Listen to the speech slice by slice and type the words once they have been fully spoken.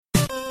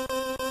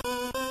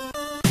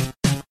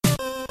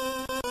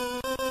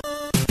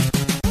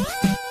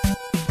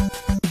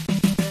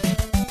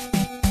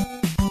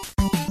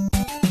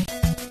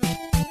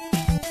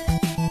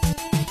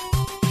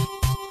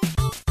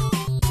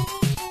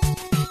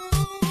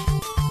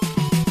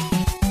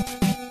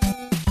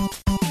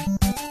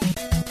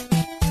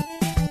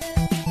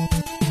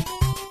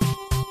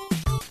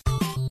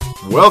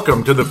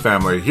Welcome to the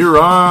family here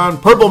on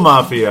Purple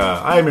Mafia.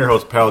 I am your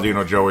host,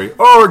 Paladino Joey,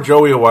 or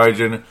Joey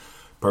Awajan.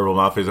 Purple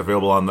Mafia is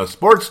available on the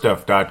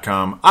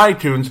sportstuff.com,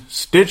 iTunes,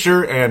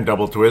 Stitcher, and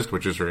Double Twist,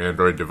 which is for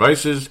Android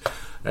devices.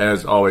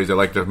 As always, I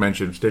like to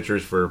mention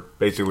Stitchers for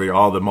basically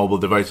all the mobile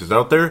devices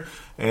out there.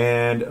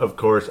 And, of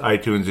course,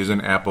 iTunes is an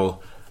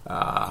Apple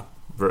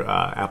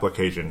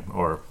application,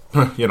 or,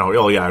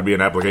 it'd be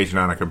an application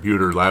on a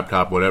computer,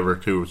 laptop, whatever,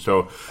 too.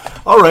 So,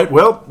 all right,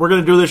 well, we're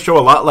going to do this show a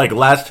lot like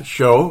last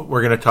show.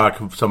 We're going to talk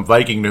some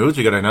Viking news.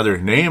 You got another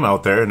name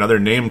out there, another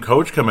name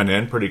coach coming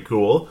in. Pretty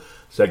cool.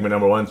 Segment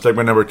number 1.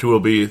 Segment number 2 will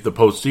be the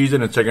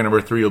postseason, and segment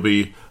number 3 will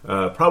be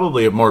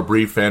probably a more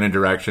brief fan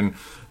interaction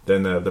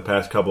than the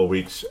past couple of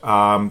weeks.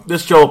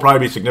 This show will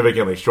probably be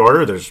significantly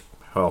shorter. There's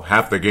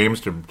half the games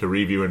to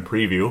review and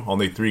preview.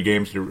 Only 3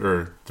 games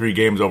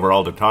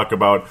overall to talk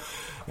about.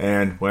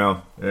 And,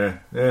 there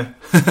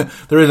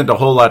isn't a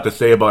whole lot to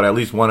say about at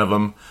least one of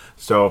them.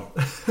 So,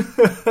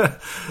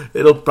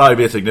 it'll probably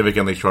be a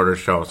significantly shorter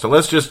show. So,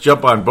 let's just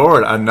jump on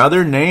board.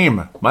 Another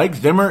name. Mike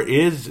Zimmer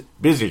is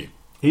busy.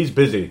 He's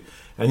busy.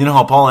 And you know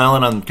how Paul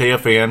Allen on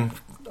KFAN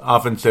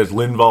often says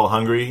Linval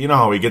hungry? You know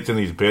how he gets in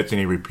these bits and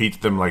he repeats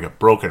them like a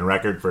broken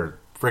record for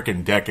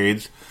frickin'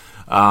 decades?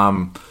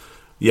 Like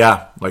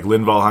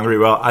Linval hungry.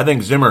 Well, I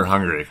think Zimmer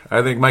hungry.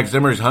 I think Mike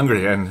Zimmer's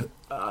hungry. And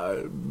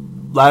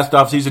last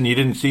offseason, you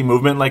didn't see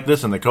movement like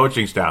this in the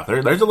coaching staff.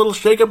 There's a little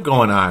shakeup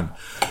going on.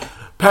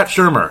 Pat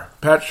Shurmur.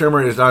 Pat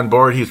Shurmur is on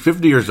board. He's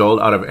 50 years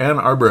old, out of Ann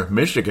Arbor,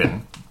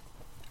 Michigan.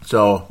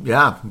 So,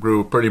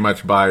 grew pretty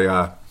much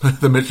by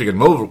the Michigan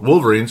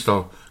Wolverines,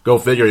 so go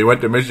figure, he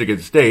went to Michigan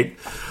State.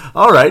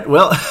 All right,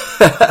 well,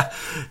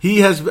 he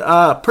has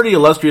a pretty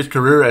illustrious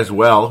career as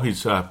well.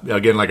 He's,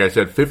 again, like I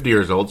said, 50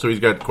 years old, so he's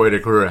got quite a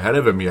career ahead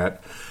of him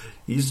yet.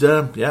 He's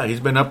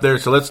been up there.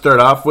 So let's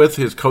start off with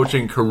his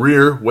coaching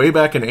career way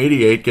back in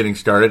 88, getting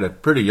started. A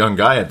pretty young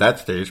guy at that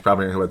stage,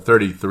 probably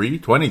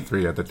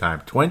 23 at the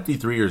time.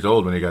 23 years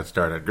old when he got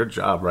started. Good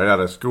job, right out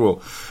of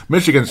school.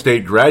 Michigan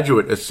State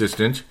graduate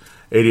assistant,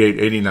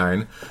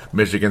 88-89,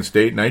 Michigan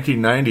State,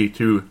 1990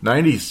 to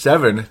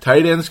 97,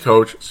 tight ends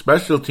coach,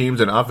 special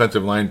teams, and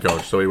offensive line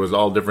coach. So he was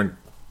all different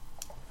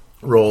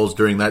roles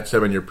during that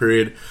 7-year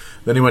period.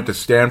 Then he went to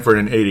Stanford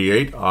in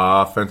 88,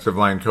 offensive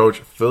line coach,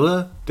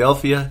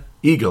 Philadelphia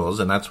Eagles,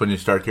 and that's when you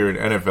start hearing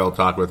NFL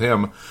talk with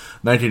him.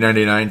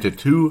 1999 to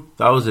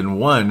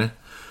 2001,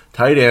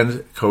 tight ends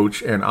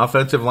coach and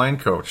offensive line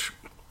coach.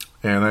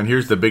 And then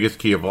here's the biggest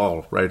key of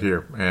all, right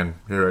here. And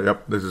here,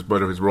 this is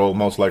what his role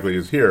most likely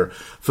is here.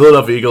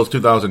 Philadelphia Eagles,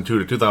 2002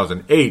 to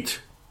 2008,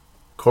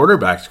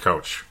 quarterbacks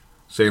coach.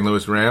 St.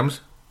 Louis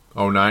Rams,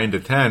 09 to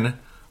 10,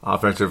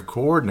 offensive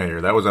coordinator.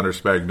 That was under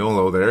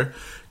Spagnuolo there.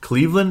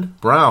 Cleveland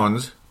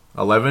Browns,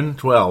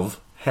 11-12,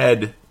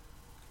 head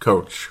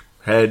coach.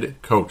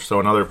 So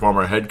another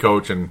former head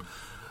coach and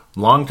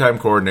longtime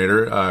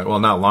coordinator.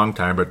 Not long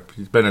time, but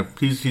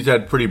he's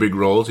had pretty big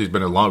roles. He's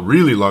been a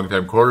really long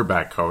time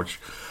quarterback coach.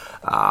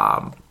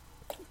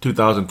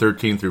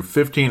 2013 through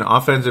 15,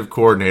 offensive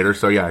coordinator.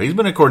 So, he's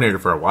been a coordinator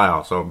for a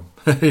while. So,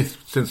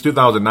 since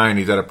 2009,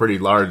 he's had a pretty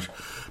large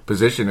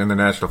position in the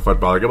National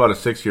Football League, about a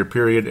 6-year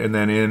period. And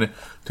then in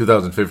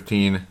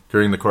 2015,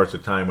 during the course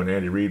of time when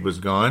Andy Reid was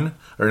gone,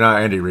 or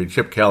not Andy Reid,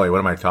 Chip Kelly. What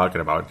am I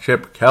talking about?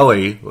 Chip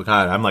Kelly. Well,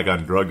 God, I'm like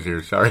on drugs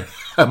here. Sorry.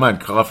 I'm on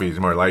coffee. It's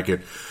more like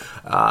it.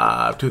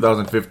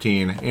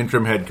 2015,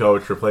 interim head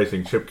coach,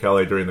 replacing Chip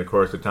Kelly during the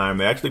course of time.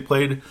 They actually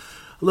played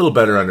a little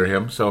better under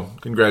him, so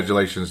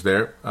congratulations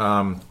there.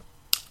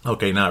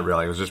 Okay, not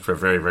really. It was just for a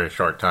very, very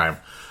short time.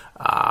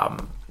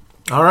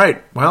 All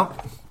right, well,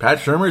 Pat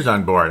Shurmur's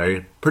on board.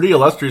 A pretty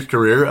illustrious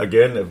career.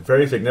 Again, a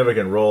very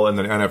significant role in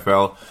the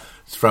NFL.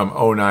 It's from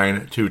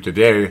 09 to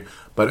today.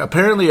 But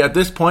apparently at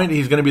this point,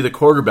 he's going to be the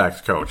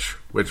quarterbacks coach,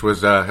 which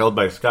was held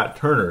by Scott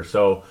Turner.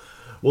 So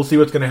we'll see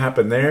what's going to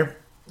happen there.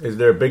 Is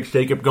there a big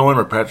shakeup going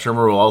where Pat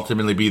Shurmur will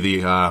ultimately be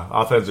the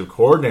offensive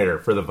coordinator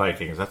for the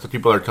Vikings? That's what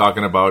people are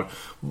talking about.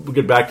 We'll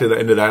get back to the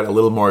end of that a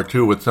little more,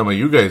 too, with some of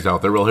you guys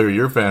out there. We'll hear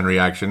your fan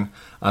reaction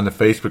on the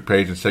Facebook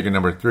page in segment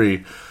number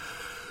 3.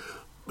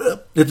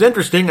 It's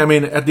interesting. I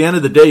mean, at the end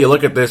of the day, you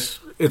look at this,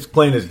 it's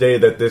plain as day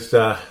that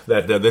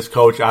this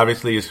coach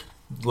obviously is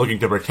looking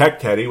to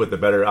protect Teddy with the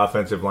better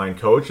offensive line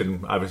coach,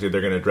 and obviously they're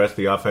going to address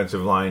the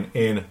offensive line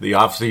in the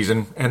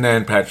offseason. And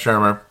then Pat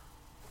Shurmur,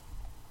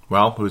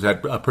 who's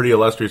had a pretty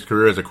illustrious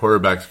career as a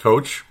quarterbacks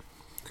coach,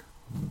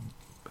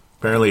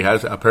 apparently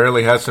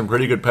has some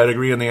pretty good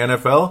pedigree in the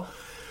NFL,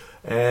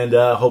 and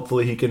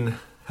hopefully he can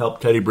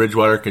help Teddy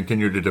Bridgewater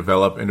continue to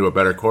develop into a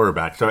better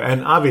quarterback. So,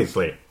 and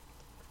obviously,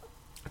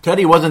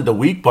 Teddy wasn't the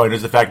weak point,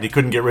 is the fact he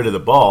couldn't get rid of the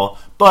ball.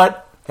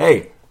 But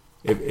hey,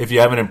 if you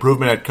have an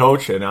improvement at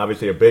coach and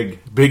obviously a big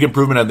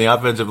improvement on the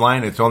offensive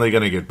line, it's only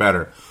going to get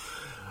better.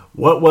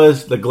 What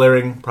was the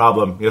glaring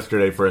problem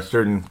yesterday for a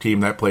certain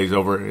team that plays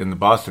over in the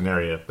Boston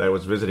area that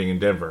was visiting in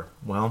Denver?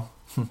 Well,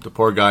 the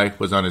poor guy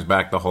was on his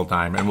back the whole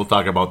time, and we'll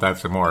talk about that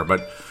some more.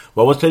 But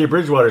what was Teddy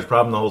Bridgewater's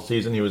problem the whole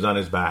season? He was on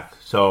his back.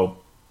 So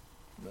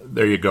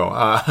there you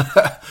go.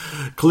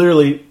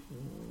 Clearly,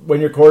 when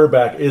your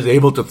quarterback is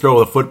able to throw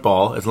the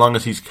football, as long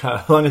as he's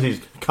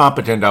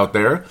competent out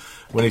there,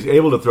 when he's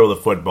able to throw the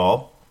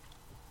football,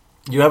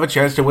 you have a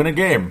chance to win a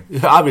game.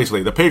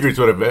 Obviously, the Patriots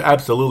would have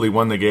absolutely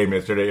won the game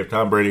yesterday if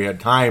Tom Brady had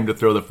time to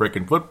throw the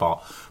frickin'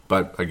 football.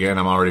 But again,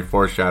 I'm already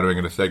foreshadowing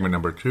into segment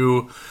number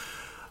 2.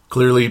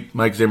 Clearly,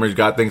 Mike Zimmer's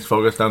got things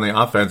focused on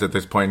the offense at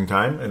this point in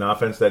time, an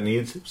offense that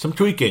needs some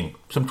tweaking.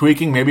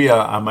 Maybe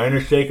a minor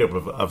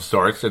shakeup of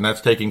sorts, and that's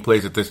taking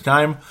place at this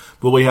time.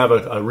 Will we have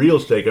a real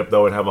shakeup,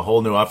 though, and have a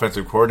whole new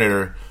offensive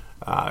coordinator,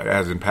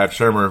 as in Pat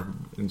Shurmur,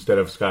 instead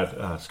of Scott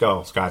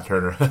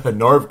Turner,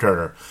 Norv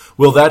Turner?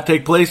 Will that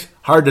take place?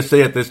 Hard to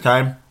say at this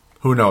time.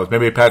 Who knows?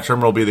 Maybe Pat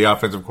Shurmur will be the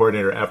offensive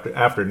coordinator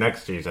after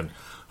next season.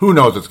 Who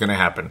knows what's going to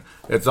happen?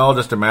 It's all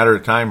just a matter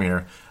of time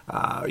here.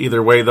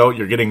 Either way, though,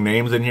 you're getting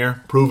names in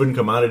here, proven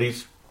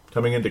commodities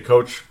coming in to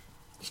coach.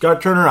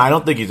 Scott Turner, I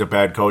don't think he's a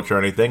bad coach or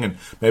anything, and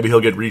maybe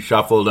he'll get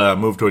reshuffled,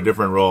 moved to a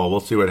different role. We'll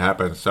see what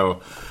happens. So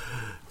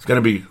it's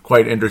going to be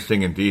quite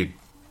interesting indeed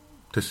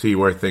to see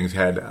where things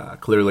head.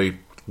 Clearly,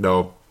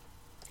 though,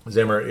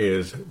 Zimmer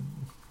is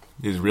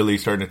really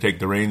starting to take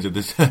the reins of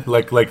this,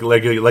 like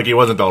he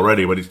wasn't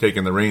already, but he's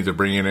taking the reins of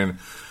bringing in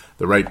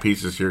the right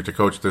pieces here to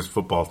coach this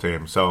football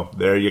team. So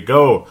there you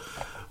go.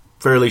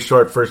 Fairly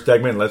short first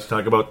segment. Let's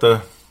talk about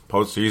the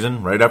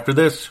postseason right after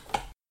this.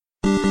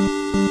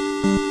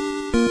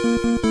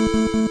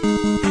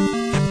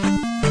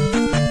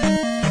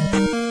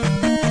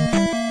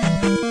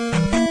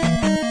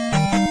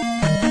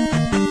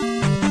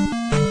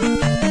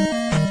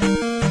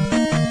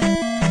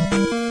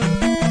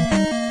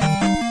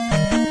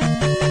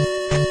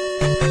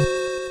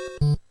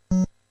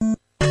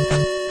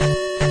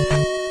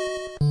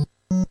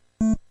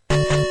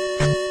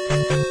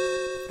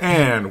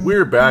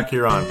 We're back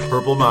here on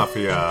Purple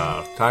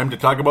Mafia. Time to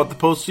talk about the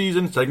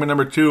postseason. Segment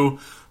number 2.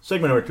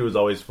 Segment number 2 is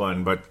always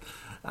fun, but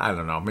I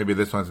don't know. Maybe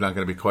this one's not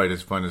going to be quite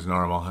as fun as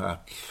normal.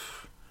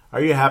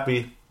 Are you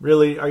happy?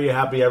 Really? Are you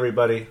happy,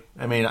 everybody?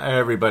 I mean,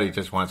 everybody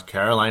just wants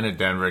Carolina,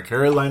 Denver.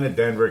 Carolina,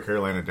 Denver,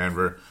 Carolina,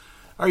 Denver.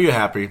 Are you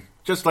happy?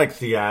 Just like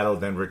Seattle,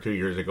 Denver 2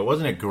 years ago.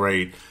 Wasn't it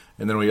great?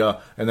 And then we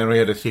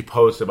had to see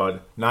posts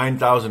about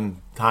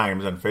 9,000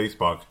 times on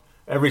Facebook.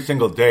 Every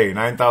single day,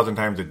 9,000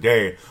 times a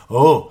day.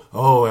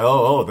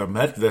 The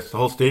Mets, this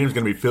whole stadium's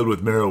going to be filled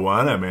with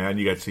marijuana, man.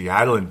 You got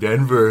Seattle and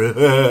Denver.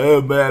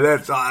 Man,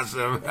 that's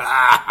awesome.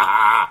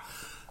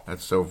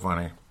 That's so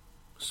funny.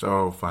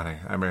 So funny.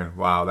 I mean,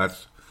 wow,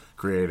 that's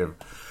creative.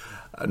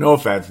 No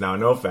offense now,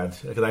 no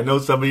offense. Because I know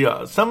some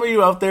of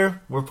you out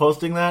there were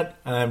posting that,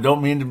 and I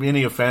don't mean to be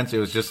any offense. It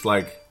was just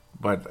like,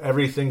 but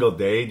every single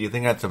day, do you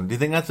think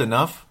that's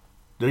enough?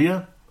 Do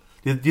you?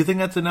 Do you think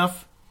that's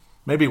enough?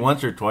 Maybe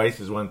once or twice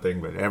is one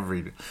thing, but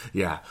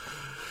yeah.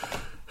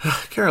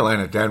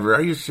 Carolina, Denver,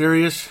 are you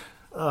serious?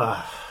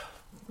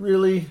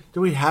 Really?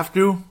 Do we have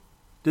to?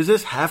 Does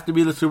this have to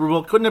be the Super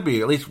Bowl? Couldn't it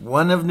be at least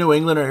one of New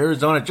England or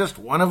Arizona? Just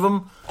one of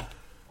them?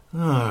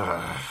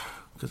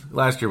 Because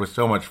last year was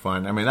so much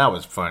fun. I mean, that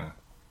was fun.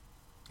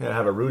 You gotta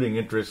have a rooting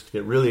interest,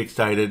 get really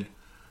excited,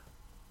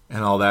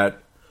 and all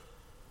that.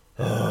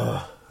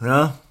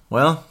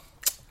 Well,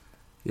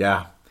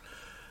 yeah.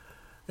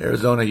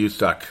 Arizona, you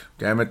suck.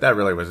 Damn it, that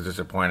really was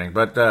disappointing.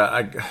 But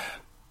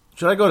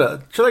should I go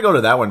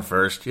to that one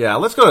first? Yeah,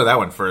 let's go to that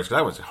one first.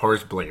 That was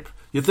horse bleep.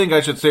 You think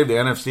I should save the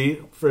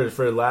NFC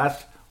for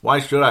last? Why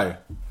should I?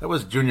 That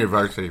was junior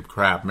varsity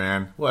crap,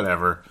 man.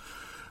 Whatever.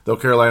 Though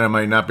Carolina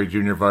might not be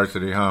junior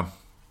varsity, huh?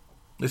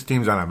 This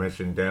team's on a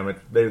mission. Damn it,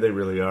 they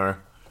really are.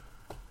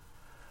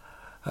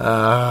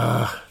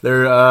 I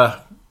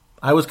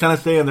was kind of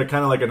saying they're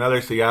kind of like another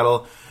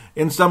Seattle.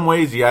 In some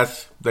ways,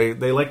 yes. They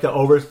like to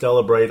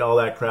over-celebrate all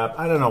that crap.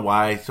 I don't know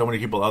why so many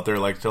people out there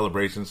like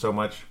celebrations so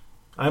much.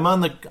 I'm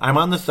on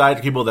the side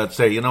of people that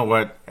say, you know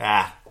what?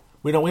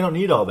 We don't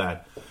need all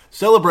that.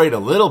 Celebrate a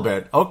little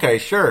bit. Okay,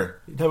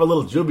 sure. You have a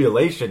little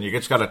jubilation. You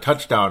just got a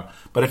touchdown.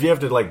 But if you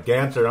have to like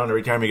dance around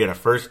every time you get a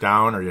first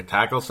down or you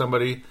tackle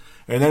somebody,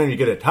 and then you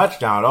get a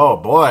touchdown, oh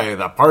boy,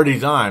 the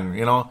party's on.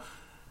 You know,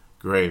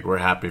 great. We're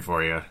happy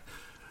for you.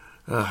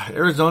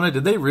 Arizona,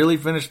 did they really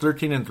finish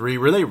 13-3?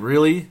 Were they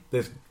really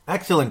this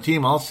excellent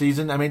team all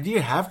season? I mean, do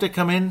you have to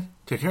come in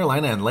to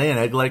Carolina and lay an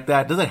egg like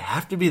that? Does it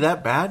have to be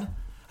that bad?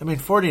 I mean,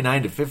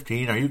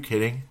 49-15. Are you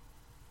kidding?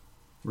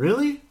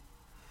 Really?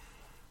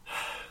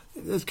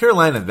 Is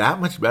Carolina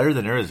that much better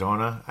than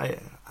Arizona?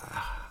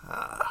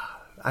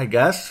 I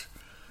guess.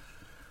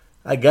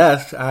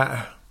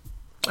 I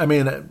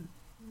mean,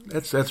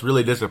 that's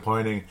really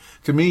disappointing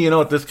to me. You know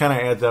what this kind of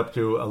adds up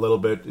to a little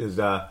bit is.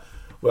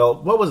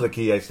 Well, what was the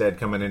key I said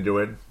coming into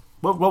it?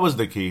 What was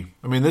the key?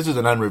 I mean, this is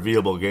an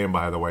unreviewable game,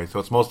 by the way, so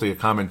it's mostly a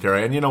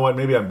commentary. And you know what?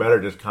 Maybe I'm better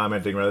just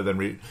commenting rather than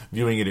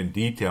reviewing it in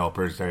detail,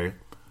 per se.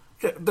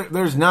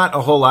 There's not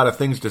a whole lot of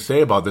things to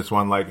say about this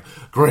one, like,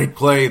 great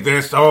play,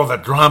 the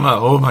drama,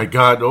 oh my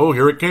God,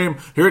 here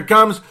it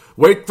comes,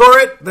 wait for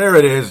it, there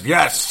it is,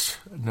 yes!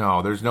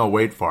 No, there's no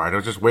wait for it,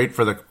 I'll just wait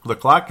for the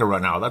clock to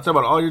run out. That's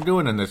about all you're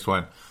doing in this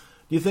one.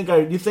 Do you think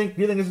this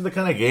is the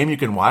kind of game you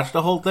can watch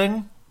the whole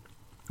thing?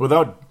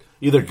 Without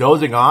either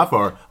dozing off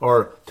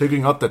or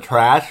taking out the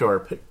trash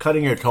or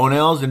cutting your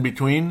toenails in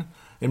between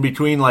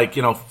like,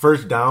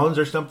 first downs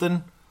or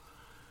something.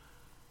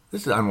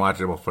 This is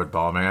unwatchable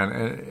football, man.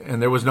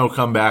 And there was no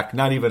comeback,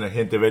 not even a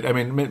hint of it. I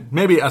mean,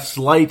 maybe a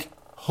slight,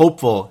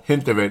 hopeful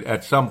hint of it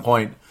at some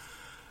point.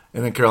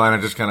 And then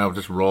Carolina just kind of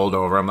just rolled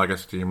over them like a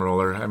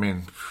steamroller. I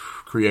mean,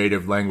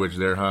 creative language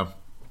there, huh?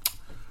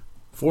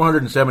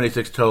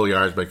 476 total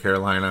yards by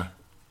Carolina.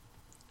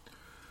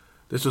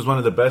 This was one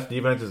of the best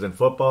defenses in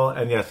football.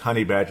 And yes,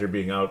 Honey Badger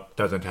being out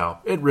doesn't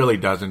help. It really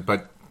doesn't,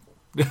 but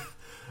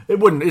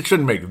it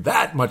shouldn't make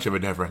that much of a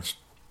difference.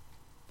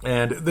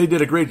 And they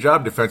did a great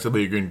job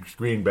defensively against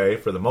Green Bay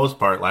for the most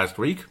part last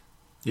week,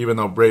 even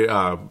though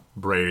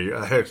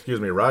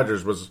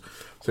Rodgers was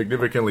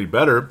significantly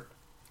better.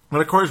 But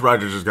of course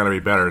Rodgers is going to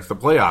be better. It's the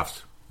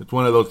playoffs. It's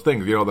one of those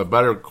things. The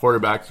better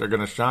quarterbacks are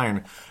going to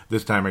shine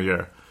this time of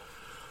year.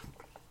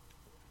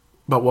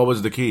 But what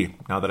was the key?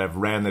 Now that I've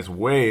ran this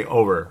way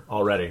over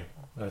already,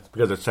 that's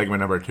because it's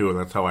segment number 2, and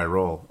that's how I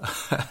roll.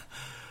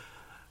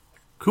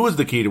 Who was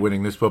the key to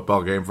winning this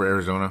football game for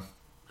Arizona?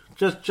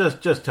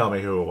 Just tell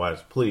me who it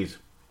was, please.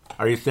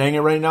 Are you saying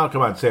it right now?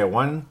 Come on, say it.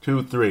 1,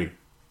 2, 3.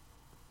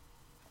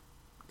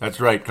 That's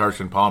right,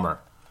 Carson Palmer.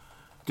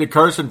 Did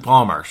Carson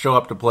Palmer show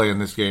up to play in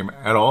this game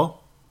at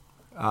all?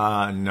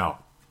 No.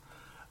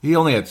 He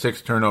only had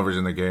 6 turnovers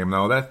in the game,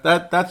 though.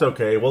 That's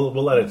okay. We'll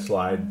let it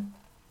slide.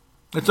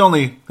 It's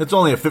only a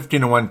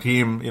 15-1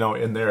 team,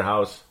 in their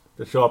house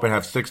to show up and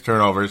have 6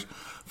 turnovers,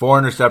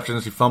 4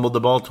 interceptions. He fumbled the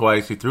ball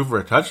twice. He threw for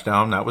a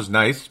touchdown. That was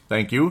nice.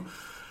 Thank you.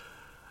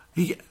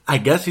 I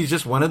guess he's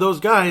just one of those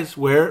guys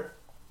where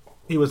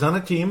he was on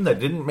a team that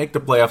didn't make the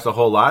playoffs a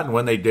whole lot, and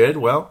when they did,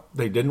 well,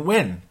 they didn't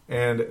win.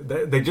 And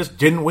they just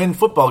didn't win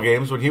football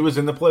games when he was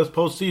in the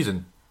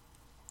postseason.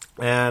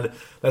 And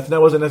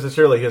that wasn't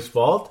necessarily his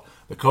fault.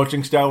 The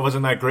coaching style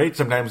wasn't that great.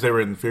 Sometimes they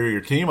were an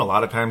inferior team. A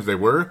lot of times they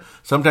were.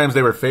 Sometimes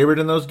they were favored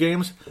in those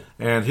games.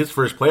 And his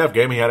first playoff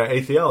game, he had an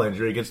ACL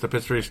injury against the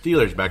Pittsburgh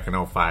Steelers back in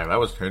 2005. That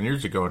was 10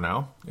 years ago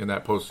now in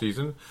that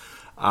postseason.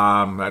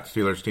 That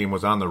Steelers team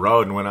was on the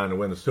road and went on to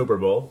win the Super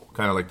Bowl,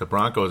 kind of like the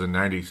Broncos in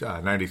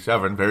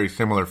 97. Very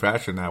similar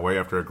fashion that way.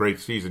 After a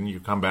great season, you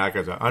come back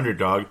as an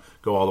underdog,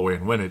 go all the way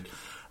and win it.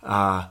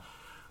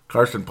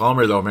 Carson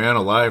Palmer, though, man,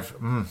 alive.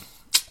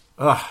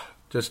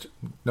 Just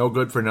no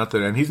good for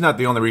nothing. And he's not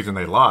the only reason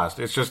they lost.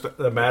 It's just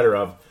a matter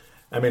of,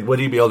 would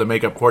he be able to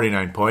make up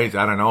 49 points?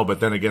 I don't know. But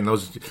then again, do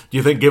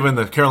you think giving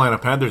the Carolina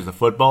Panthers the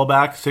football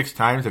back 6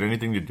 times had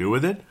anything to do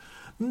with it?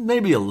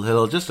 Maybe a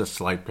little, just a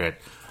slight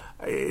bit.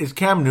 Is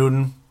Cam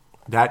Newton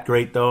that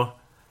great, though?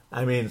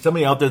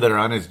 Somebody out there that are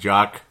on his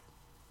jock,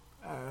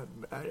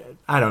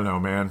 I don't know,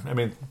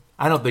 man.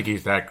 I don't think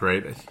he's that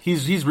great.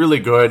 He's really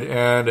good,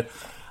 and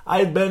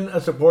I've been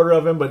a supporter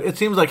of him, but it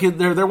seems like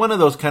they're one of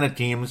those kind of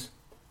teams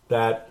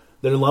that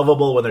they're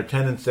lovable when they're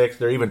 10-6.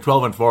 They're even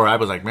 12-4. I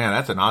was like, man,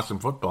 that's an awesome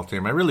football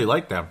team. I really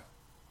like them.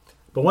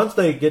 But once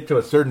they get to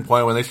a certain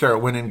point, when they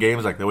start winning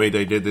games like the way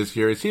they did this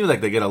year, it seems like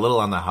they get a little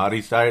on the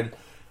haughty side,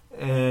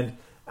 and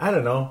I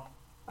don't know.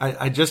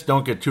 I just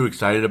don't get too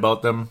excited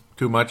about them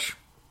too much.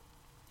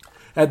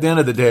 At the end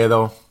of the day,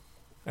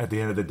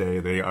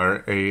 they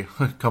are a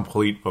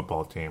complete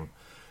football team.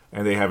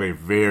 And they have a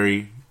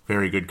very,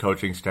 very good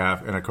coaching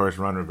staff. And, of course,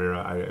 Ron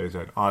Rivera is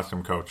an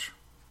awesome coach.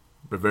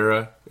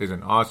 Rivera is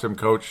an awesome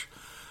coach.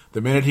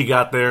 The minute he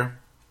got there,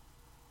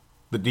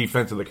 the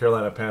defense of the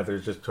Carolina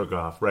Panthers just took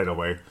off right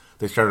away.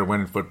 They started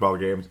winning football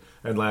games.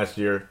 And last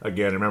year,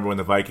 again, remember when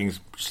the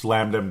Vikings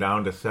slammed them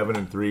down to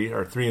 7-3,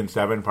 or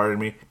 3-7, pardon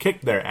me,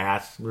 kicked their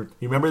ass. You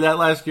remember that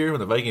last year when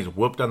the Vikings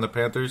whooped on the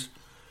Panthers?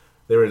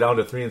 They were down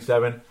to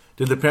 3-7.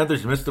 Did the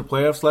Panthers miss the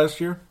playoffs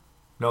last year?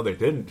 No, they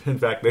didn't. In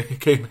fact, they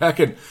came back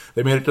and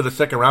they made it to the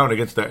second round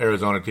against the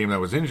Arizona team that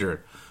was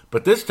injured.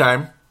 But this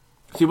time,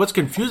 see, what's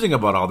confusing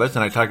about all this,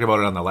 and I talked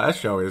about it on the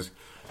last show, is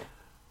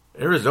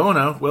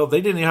Arizona, well,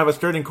 they didn't even have a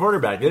starting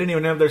quarterback. They didn't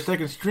even have their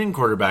second string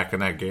quarterback in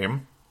that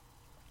game.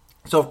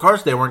 So, of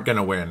course, they weren't going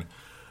to win.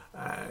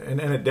 And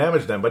it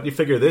damaged them. But you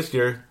figure this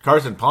year,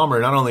 Carson Palmer,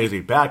 not only is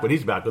he back, but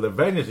he's back with a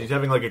vengeance. He's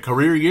having like a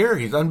career year.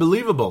 He's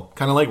unbelievable.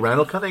 Kind of like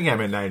Randall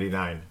Cunningham in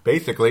 99,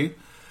 basically.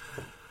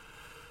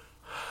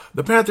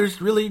 The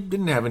Panthers really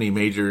didn't have any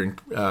major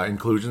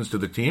inclusions to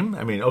the team.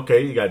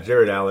 Okay, you got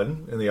Jared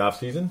Allen in the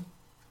offseason.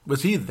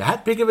 Was he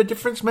that big of a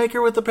difference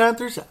maker with the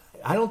Panthers?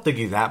 I don't think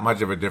he's that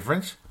much of a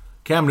difference.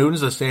 Cam Newton's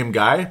the same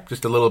guy,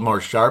 just a little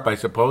more sharp, I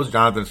suppose.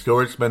 Jonathan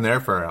Stewart's been there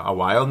for a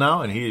while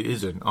now, and he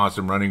is an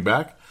awesome running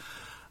back.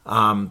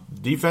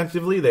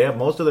 Defensively, they have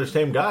most of their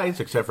same guys,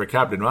 except for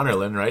Captain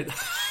Runnerlin, right?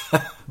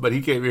 But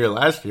he came here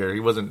last year.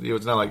 He was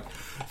not like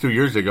 2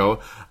 years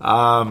ago.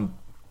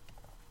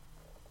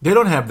 They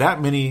don't have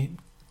that many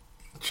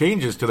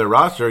changes to their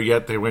roster,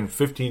 yet they win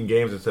 15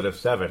 games instead of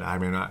 7.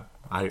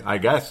 I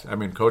guess.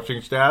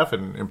 Coaching staff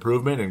and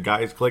improvement and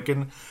guys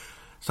clicking.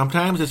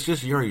 Sometimes it's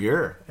just your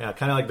year. Yeah,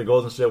 kind of like the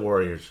Golden State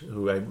Warriors,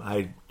 who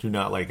I do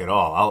not like at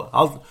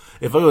all.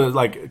 If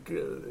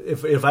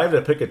I have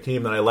to pick a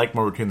team that I like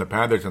more between the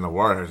Panthers and the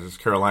Warriors, it's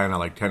Carolina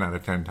like 10 out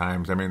of 10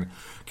 times.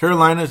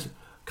 Carolina's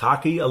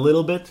cocky a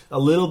little bit,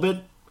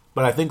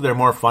 but I think they're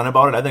more fun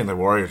about it. I think the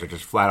Warriors are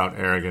just flat out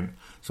arrogant,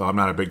 so I'm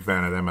not a big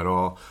fan of them at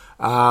all.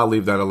 I'll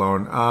leave that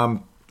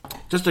alone.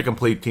 Just a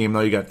complete team,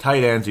 though. You got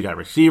tight ends, you got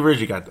receivers,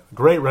 you got a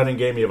great running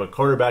game, you have a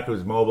quarterback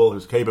who's mobile,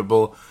 who's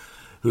capable,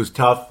 who's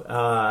tough.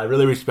 I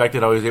really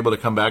respected how he was able to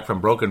come back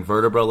from broken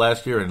vertebra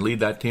last year and lead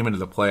that team into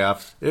the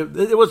playoffs.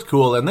 It was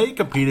cool, and they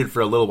competed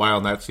for a little while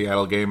in that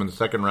Seattle game in the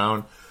second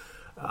round.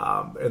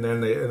 And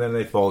then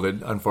they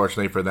folded,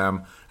 unfortunately for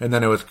them. And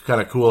then it was kind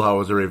of cool how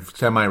it was a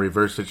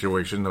semi-reverse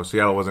situation, though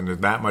Seattle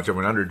wasn't that much of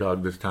an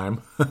underdog this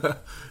time,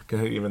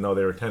 even though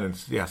they were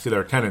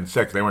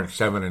 10-6. They weren't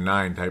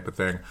 7-9 type of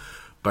thing.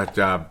 But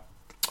a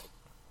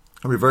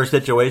reverse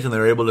situation, they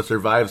were able to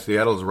survive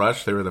Seattle's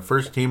rush. They were the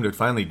first team to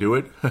finally do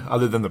it,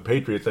 other than the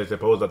Patriots, I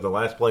suppose, at the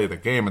last play of the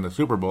game in the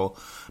Super Bowl.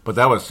 But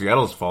that was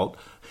Seattle's fault.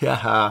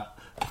 Yeah,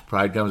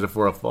 pride comes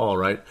before a fall,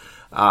 right?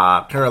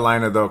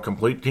 Carolina, though,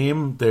 complete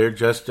team. They're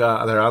just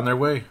they're on their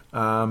way.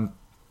 I'm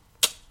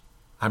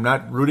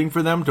not rooting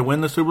for them to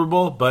win the Super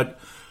Bowl, but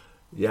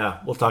yeah,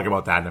 we'll talk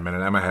about that in a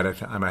minute. I'm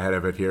ahead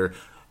of it here.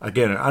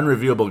 Again, an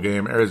unreviewable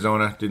game.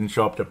 Arizona didn't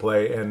show up to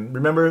play, and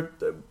remember,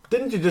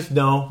 didn't you just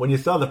know when you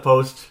saw the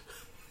post?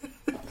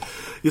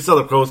 You saw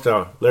the post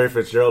how Larry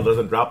Fitzgerald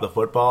doesn't drop the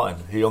football,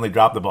 and he only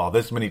dropped the ball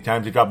this many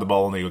times. He dropped the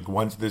ball only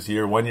once this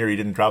year. 1 year he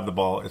didn't drop the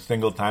ball a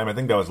single time. I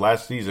think that was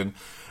last season.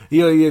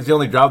 He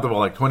only dropped the ball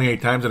like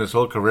 28 times in his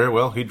whole career.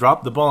 Well, he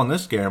dropped the ball in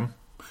this game,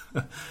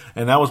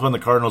 and that was when the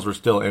Cardinals were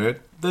still in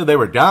it. They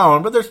were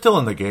down, but they're still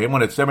in the game.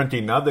 When it's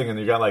 17-0 and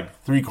you got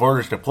like 3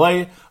 quarters to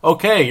play,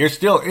 okay, you're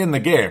still in the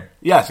game.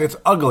 Yes, it's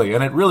ugly,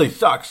 and it really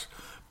sucks,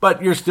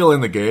 but you're still in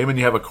the game, and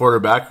you have a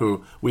quarterback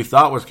who we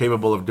thought was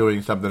capable of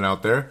doing something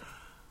out there.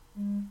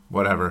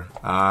 Whatever.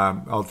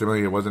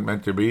 Ultimately, it wasn't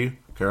meant to be.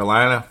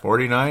 Carolina,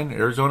 49.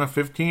 Arizona,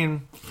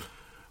 15.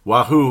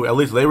 Wahoo. At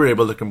least they were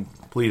able to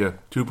complete a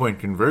 2-point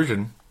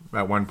conversion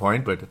at one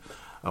point, but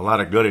a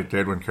lot of good it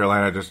did when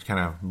Carolina just kind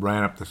of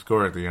ran up the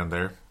score at the end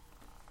there.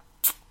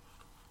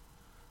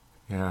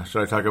 Yeah,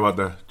 should I talk about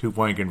the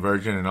 2-point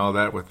conversion and all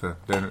that with the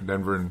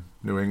Denver and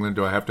New England?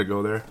 Do I have to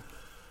go there?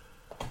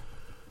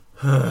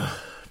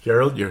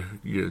 Gerald,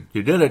 you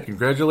did it.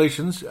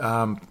 Congratulations.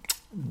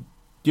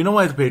 Do you know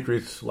why the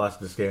Patriots lost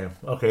this game?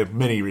 Okay,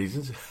 many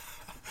reasons.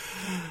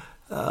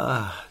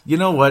 You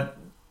know what?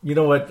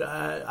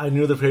 I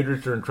knew the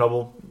Patriots were in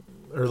trouble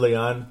early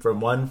on for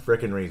one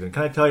frickin' reason.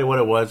 Can I tell you what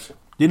it was? Do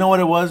you know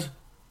what it was?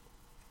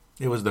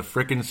 It was the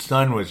frickin'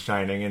 sun was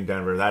shining in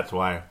Denver. That's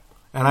why.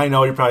 And I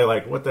know you're probably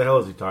like, what the hell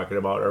is he talking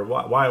about? Or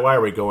why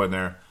are we going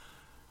there?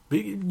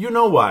 But you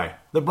know why.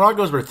 The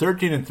Broncos were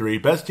 13-3,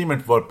 best team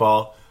in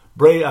football.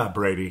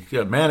 Brady.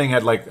 Yeah, Manning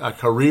had like a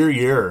career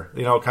year,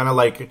 kind of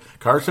like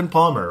Carson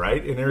Palmer,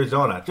 right, in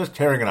Arizona, just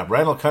tearing it up.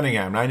 Randall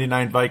Cunningham,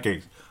 99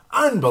 Vikings.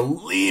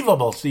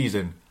 Unbelievable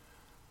season.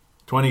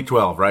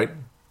 2012, right?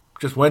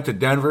 Just went to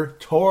Denver,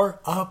 tore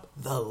up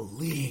the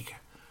league.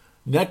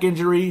 Neck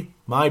injury,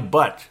 my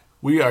butt.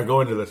 We are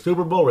going to the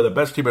Super Bowl. We're the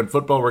best team in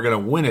football. We're going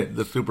to win it,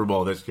 the Super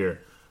Bowl this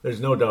year. There's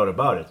no doubt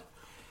about it.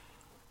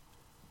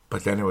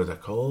 But then it was a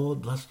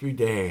cold, blustery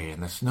day,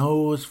 and the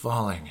snow was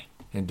falling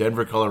in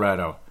Denver,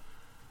 Colorado.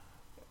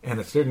 And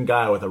a certain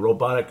guy with a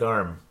robotic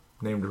arm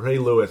named Ray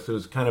Lewis,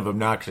 who's kind of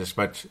obnoxious,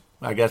 but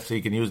I guess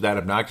he can use that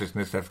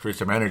obnoxiousness for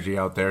some energy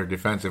out there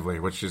defensively,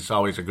 which is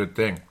always a good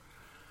thing.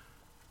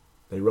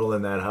 They roll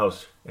in that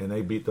house, and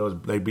they beat those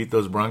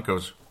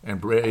Broncos.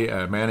 And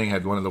Manning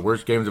had one of the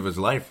worst games of his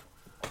life.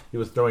 He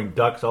was throwing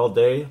ducks all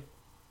day.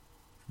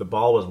 The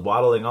ball was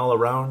waddling all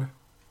around.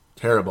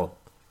 Terrible.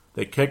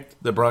 They kicked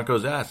the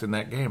Broncos' ass in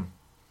that game.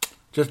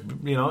 Just,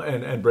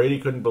 and Brady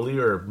couldn't believe,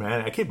 or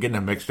Manning, I keep getting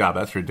them mixed up.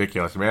 That's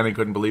ridiculous. Manning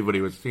couldn't believe what he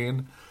was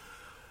seeing.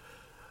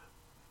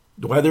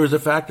 The weather is a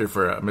factor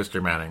for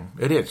Mr. Manning.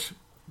 It is.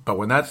 But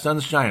when that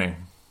sun's shining,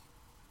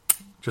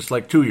 just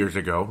like 2 years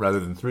ago,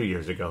 rather than 3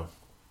 years ago,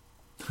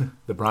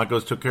 the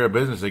Broncos took care of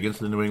business against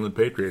the New England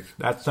Patriots.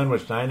 That sun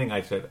was shining.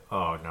 I said,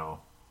 oh, no.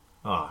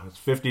 Oh, it's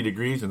 50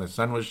 degrees and the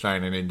sun was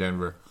shining in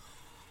Denver.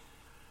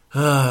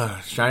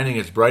 Shining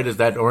as bright as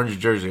that orange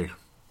jersey.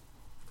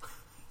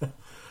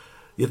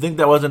 You think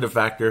that wasn't a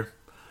factor?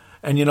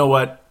 And you know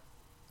what?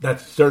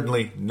 That's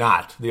certainly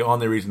not the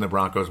only reason the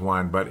Broncos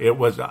won, but it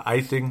was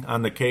icing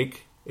on the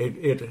cake.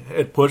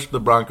 It pushed the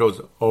Broncos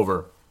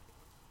over.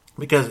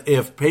 Because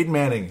if Peyton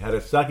Manning had a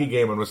sucky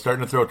game and was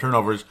starting to throw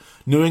turnovers,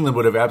 New England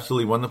would have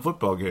absolutely won the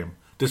football game,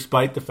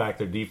 despite the fact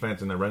their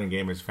defense and their running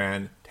game is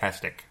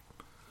fantastic.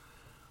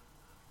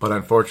 But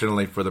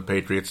unfortunately for the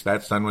Patriots,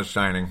 that sun was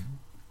shining,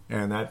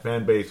 and that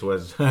fan base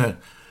was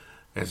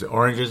as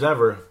orange as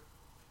ever.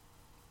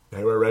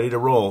 They were ready to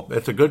roll.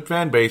 It's a good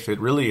fan base. It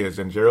really is.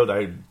 And Gerald,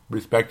 I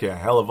respect you a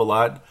hell of a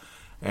lot.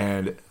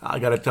 And I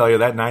got to tell you,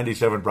 that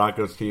 97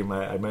 Broncos team,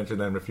 I mentioned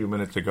them a few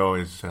minutes ago,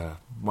 is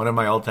one of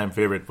my all-time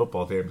favorite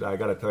football teams. I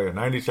got to tell you,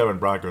 97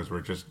 Broncos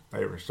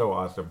they were so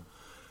awesome.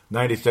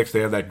 96, they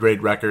had that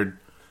great record.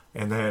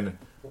 And then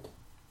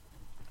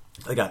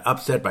they got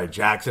upset by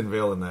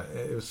Jacksonville, and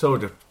it was so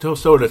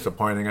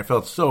disappointing. I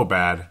felt so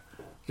bad.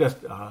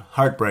 Just a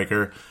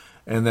heartbreaker.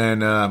 And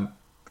then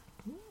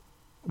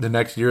The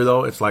next year,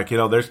 though, it's like,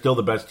 they're still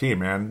the best team,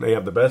 man. They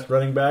have the best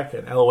running back,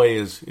 and Elway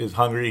is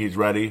hungry. He's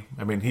ready.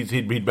 I mean,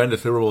 he'd been to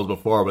Super Bowls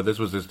before, but this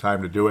was his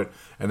time to do it,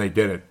 and they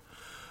did it.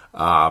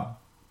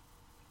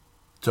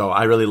 So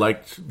I really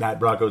liked that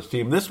Broncos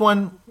team. This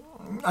one,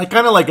 I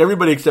kind of like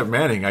everybody except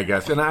Manning, I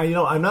guess. And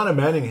I'm not a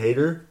Manning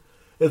hater.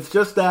 It's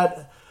just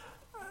that,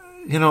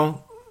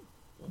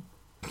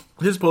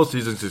 his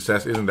postseason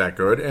success isn't that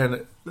good,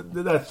 and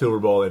that Super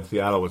Bowl in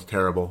Seattle was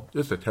terrible.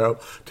 Just a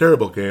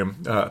terrible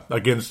game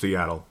against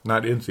Seattle.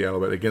 Not in Seattle,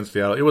 but against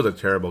Seattle. It was a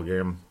terrible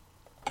game.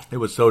 It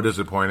was so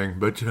disappointing,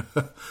 but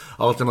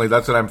ultimately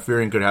that's what I'm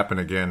fearing could happen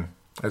again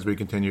as we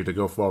continue to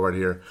go forward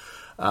here.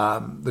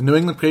 The New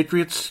England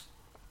Patriots,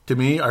 to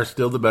me, are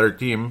still the better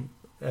team.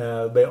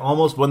 They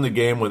almost won the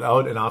game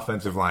without an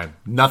offensive line.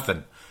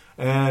 Nothing.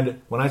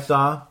 And when I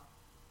saw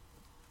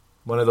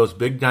one of those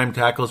big-time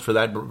tackles for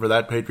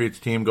that Patriots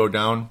team go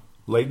down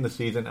late in the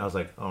season, I was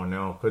like, oh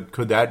no,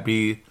 could that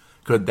be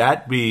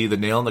the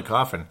nail in the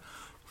coffin?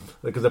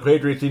 Because the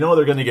Patriots, they're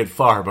going to get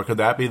far, but could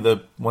that be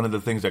one of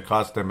the things that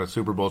cost them a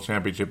Super Bowl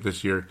championship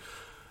this year?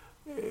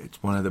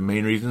 It's one of the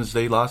main reasons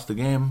they lost the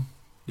game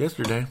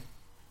yesterday.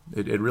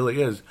 It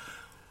really is.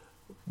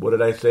 What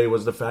did I say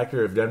was the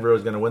factor if Denver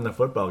was going to win the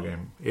football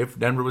game? If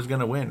Denver was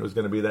going to win, it was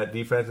going to be that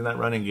defense and that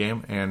running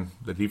game, and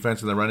the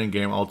defense and the running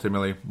game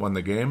ultimately won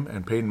the game,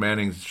 and Peyton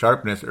Manning's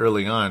sharpness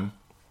early on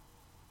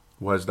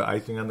was the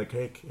icing on the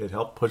cake. It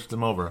helped push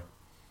them over.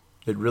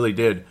 It really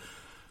did.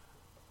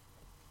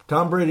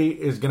 Tom Brady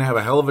is going to have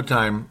a hell of a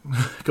time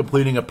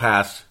completing a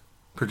pass,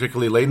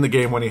 particularly late in the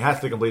game when he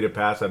has to complete a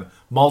pass on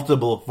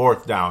multiple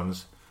fourth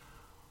downs,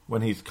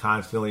 when he's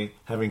constantly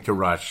having to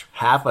rush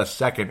half a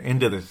second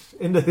into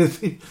his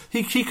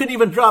he couldn't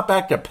even drop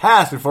back to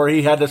pass before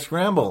he had to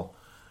scramble.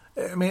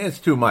 I mean, it's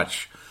too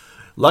much.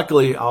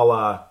 Luckily, a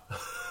la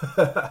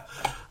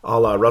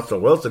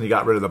Russell Wilson, he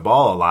got rid of the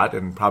ball a lot,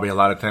 and probably a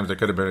lot of times there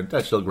could have been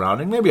intentional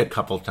grounding, maybe a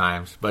couple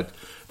times. But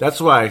that's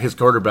why his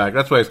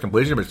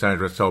completion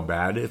percentage was so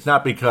bad. It's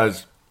not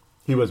because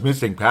he was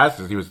missing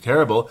passes. He was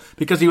terrible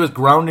because he was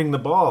grounding the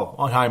ball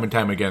time and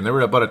time again. There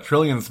were about 1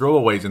 trillion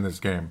throwaways in this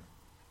game.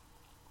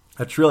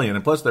 1 trillion,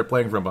 and plus they're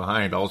playing from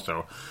behind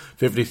also.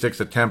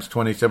 56 attempts,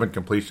 27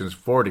 completions,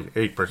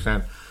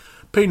 48%.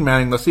 Peyton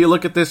Manning, let's see a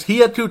look at this. He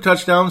had 2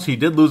 touchdowns. He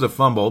did lose a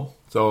fumble,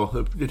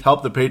 so it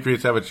helped the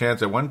Patriots have a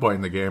chance at one point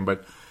in the game.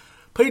 But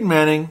Peyton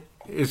Manning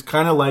is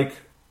kind of like,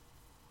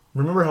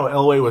 remember how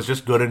Elway was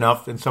just good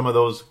enough in some of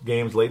those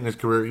games late in his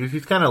career?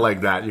 He's kind of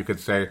like that, you could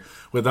say,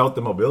 without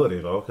the mobility,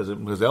 though, because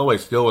Elway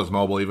still was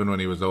mobile even when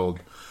he was old.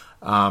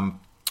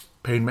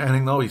 Peyton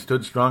Manning, though, he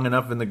stood strong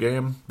enough in the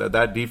game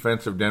that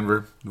defense of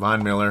Denver,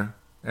 Von Miller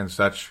and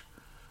such,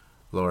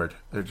 Lord,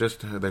 they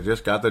just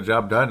got the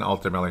job done.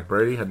 Ultimately,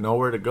 Brady had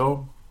nowhere to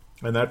go,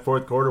 and that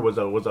fourth quarter was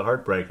a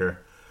heartbreaker.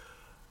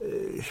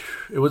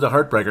 It was a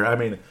heartbreaker. I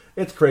mean,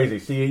 it's crazy.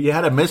 See, you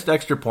had a missed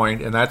extra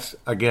point, and that's,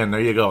 again, there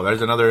you go.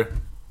 There's another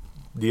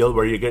deal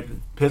where you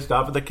get pissed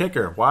off at the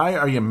kicker. Why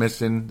are you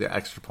missing the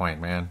extra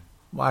point, man?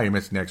 Why are you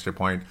missing the extra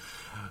point?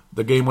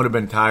 The game would have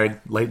been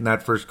tied late in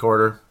that first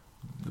quarter.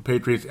 The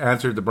Patriots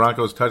answered the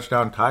Broncos'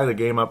 touchdown, tie the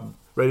game up,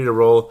 ready to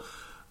roll,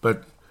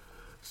 but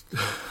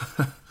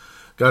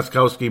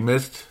Gostkowski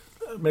missed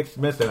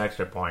an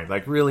extra point.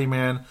 Like, really,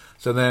 man?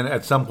 So then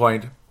at some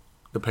point,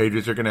 the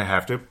Patriots are going to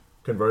have to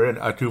convert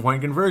a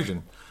 2-point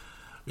conversion.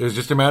 It was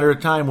just a matter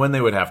of time when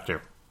they would have to.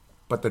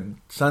 But the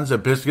Sons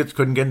of Biscuits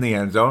couldn't get in the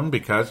end zone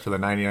because for the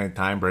 99th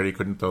time, Brady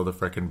couldn't throw the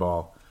frickin'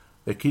 ball.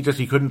 He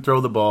couldn't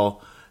throw the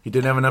ball. He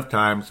didn't have enough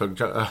time, so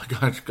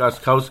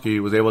Gostkowski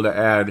was able to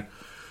add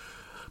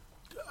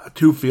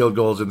 2 field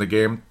goals in the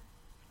game.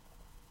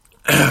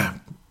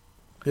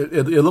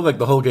 It looked like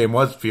the whole game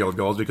was field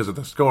goals because of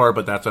the score,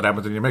 but that's what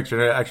happens when you mix an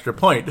extra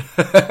point.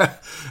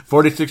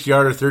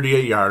 46-yarder,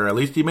 38-yarder. At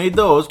least he made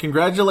those.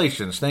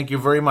 Congratulations. Thank you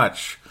very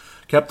much.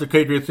 Kept the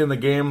Patriots in the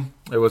game.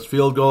 It was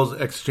field goals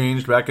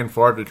exchanged back and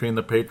forth between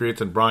the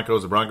Patriots and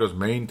Broncos. The Broncos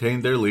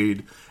maintained their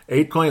lead.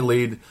 8-point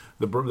lead.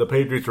 The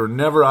Patriots were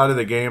never out of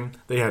the game.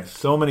 They had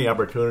so many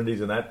opportunities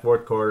in that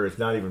fourth quarter. It's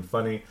not even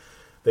funny.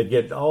 They'd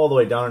get all the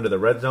way down into the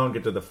red zone,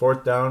 get to the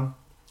fourth down.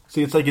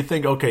 See, it's like you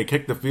think, okay,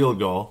 kick the field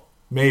goal.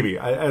 Maybe.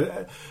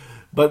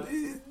 But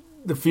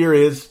the fear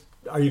is,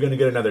 are you going to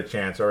get another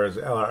chance? Or is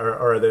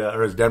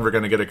Denver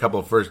going to get a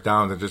couple of first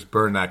downs and just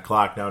burn that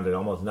clock down to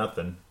almost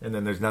nothing? And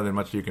then there's nothing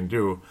much you can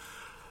do.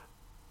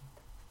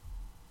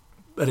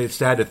 But it's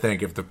sad to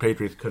think if the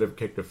Patriots could have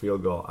kicked a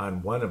field goal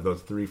on one of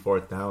those 3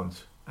 fourth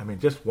downs. I mean,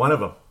 just one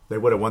of them, they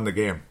would have won the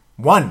game.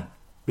 One!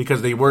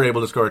 Because they were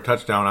able to score a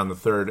touchdown on the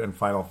third and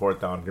final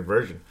fourth down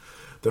conversion.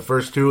 The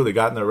first 2, they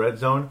got in the red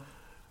zone.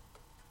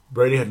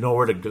 Brady had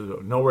nowhere to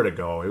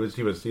go. He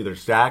was either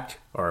sacked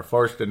or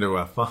forced into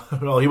a...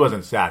 Well, he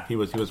wasn't sacked. He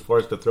was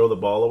forced to throw the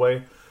ball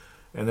away,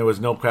 and there was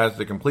no pass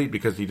to complete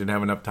because he didn't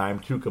have enough time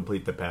to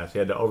complete the pass. He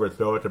had to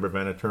overthrow it to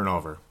prevent a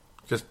turnover.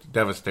 Just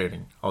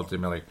devastating,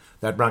 ultimately.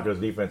 That Broncos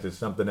defense is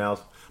something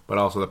else, but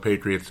also the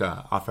Patriots'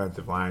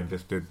 offensive line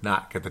just did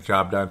not get the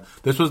job done.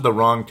 This was the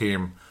wrong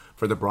team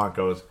for the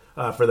Broncos,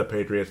 for the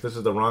Patriots. This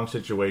is the wrong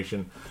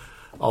situation,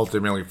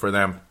 ultimately, for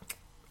them.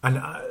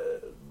 And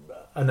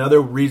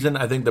another reason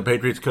I think the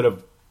Patriots could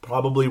have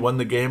probably won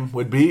the game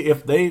would be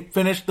if they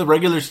finished the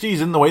regular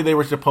season the way they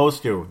were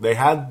supposed to. They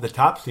had the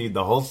top seed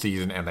the whole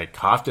season, and they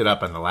coughed it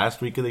up in the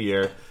last week of the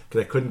year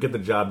because they couldn't get the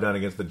job done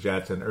against the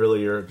Jets. And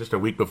earlier, just a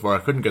week before, I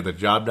couldn't get the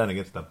job done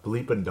against the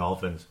bleeping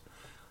Dolphins.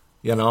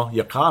 You know,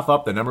 you cough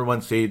up the number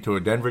one seed to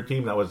a Denver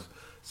team that was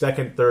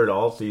second, third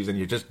all season.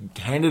 You just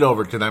hand it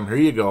over to them. Here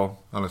you go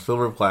on a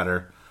silver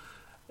platter.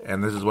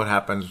 And this is what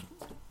happens.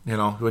 You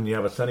know, when you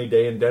have a sunny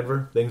day in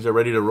Denver, things are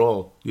ready to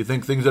roll. You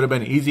think things would have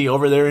been easy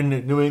over there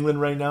in New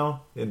England right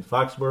now, in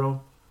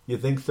Foxborough? You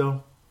think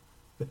so?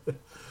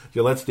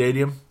 Gillette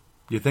Stadium?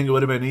 You think it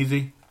would have been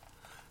easy?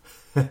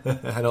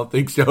 I don't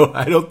think so.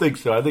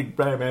 I think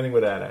Brian Manning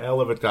would have had a hell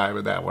of a time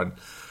with that one.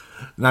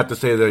 Not to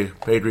say the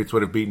Patriots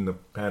would have beaten the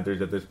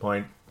Panthers at this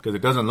point, because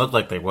it doesn't look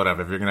like they would have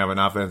if you're going to have an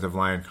offensive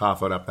line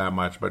cough it up that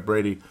much. But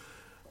Brady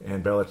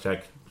and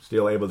Belichick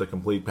still able to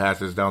complete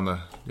passes down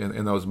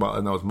in those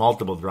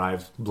multiple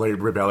drives.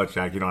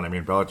 Belichick, you know what I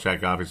mean?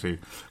 Belichick obviously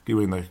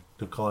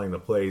calling the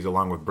plays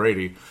along with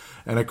Brady,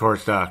 and of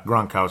course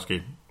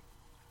Gronkowski.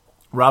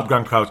 Rob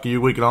Gronkowski.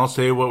 We can all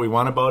say what we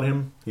want about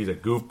him. He's a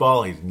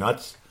goofball. He's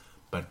nuts,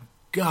 but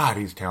God,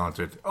 he's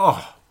talented.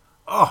 Oh,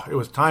 it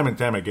was time and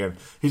time again.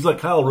 He's like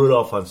Kyle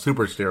Rudolph on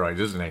super steroids,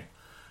 isn't he?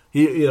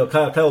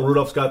 Kyle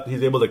Rudolph's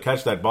he's able to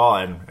catch that ball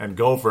and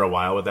go for a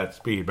while with that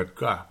speed. But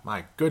God,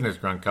 my goodness,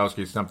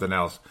 Gronkowski's something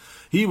else.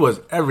 He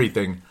was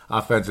everything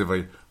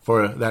offensively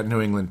for that New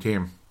England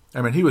team.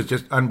 I mean, he was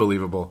just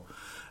unbelievable.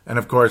 And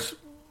of course,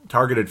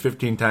 targeted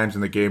 15 times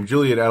in the game.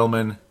 Julian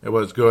Edelman, it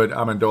was good.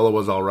 Amendola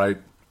was all right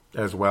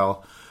as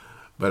well.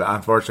 But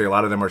unfortunately, a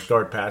lot of them were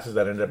short passes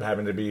that ended up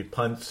having to be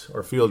punts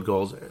or field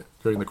goals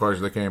during the course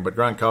of the game. But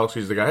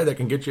Gronkowski's the guy that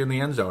can get you in the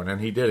end zone,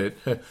 and he did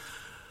it.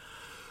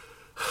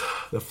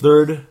 The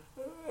third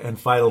and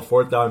final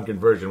fourth down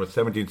conversion with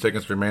 17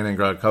 seconds remaining,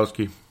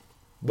 Gronkowski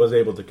was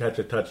able to catch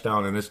a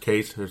touchdown in this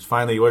case. There's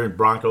finally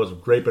Broncos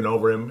draping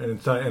over him,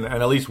 and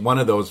at least one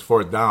of those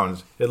fourth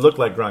downs, it looked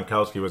like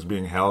Gronkowski was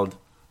being held,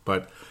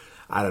 but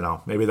I don't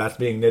know. Maybe that's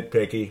being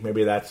nitpicky.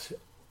 Maybe that's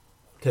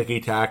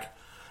ticky-tack.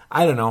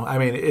 I don't know. I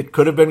mean, it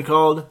could have been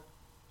called,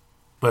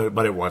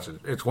 but it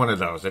wasn't. It's one of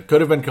those. It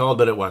could have been called,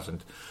 but it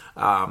wasn't.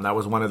 That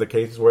was one of the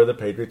cases where the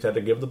Patriots had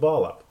to give the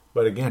ball up.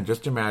 But again,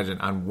 just imagine,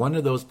 on one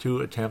of those two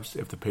attempts,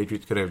 if the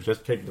Patriots could have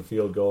just kicked the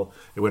field goal,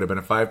 it would have been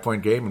a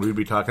 5-point game, and we'd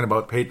be talking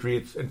about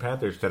Patriots and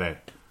Panthers today.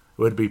 It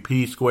would be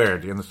P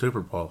squared in the Super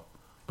Bowl.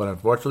 But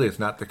unfortunately, it's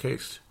not the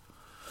case.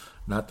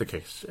 Not the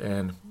case.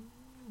 And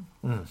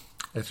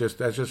that's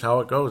just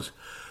how it goes.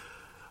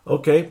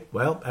 Okay,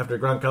 well, after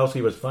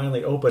Gronkowski was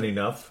finally open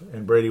enough,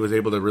 and Brady was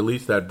able to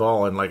release that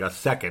ball in like a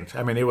second.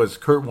 I mean, it was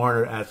Kurt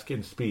Warner-esque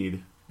in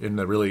speed in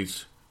the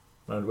release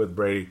with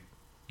Brady.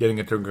 Getting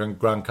it to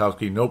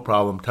Gronkowski, no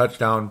problem.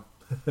 Touchdown.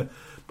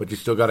 But you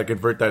still got to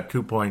convert that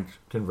 2-point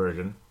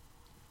conversion.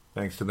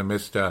 Thanks to the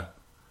missed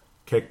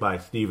kick by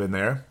Steven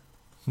there.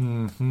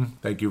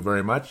 Thank you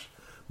very much.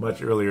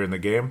 Much earlier in the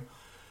game.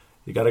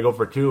 You got to go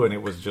for 2, and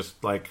it was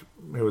just like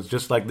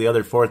the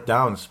other fourth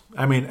downs.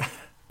 I mean,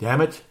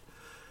 damn it.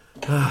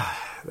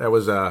 That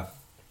was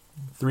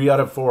 3 out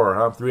of 4,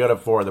 huh? 3 out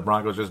of 4. The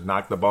Broncos just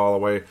knocked the ball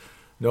away.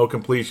 No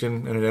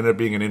completion, and it ended up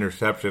being an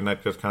interception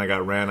that just kind of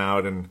got ran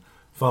out and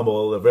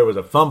fumble. There was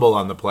a fumble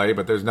on the play,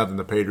 but there's nothing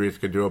the Patriots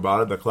could do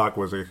about it. The clock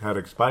had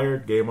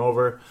expired. Game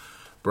over.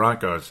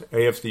 Broncos,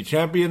 AFC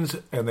champions,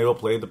 and they will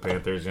play the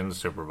Panthers in the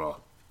Super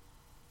Bowl.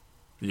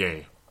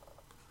 Yay.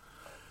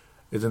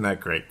 Isn't that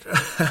great?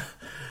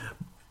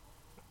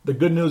 The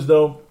good news,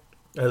 though,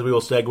 as we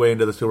will segue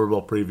into the Super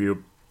Bowl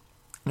preview,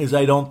 is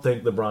I don't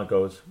think the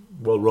Broncos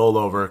will roll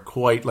over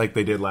quite like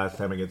they did last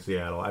time against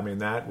Seattle. I mean,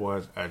 that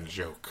was a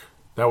joke.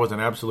 That was an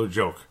absolute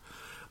joke.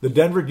 The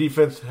Denver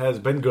defense has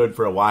been good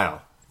for a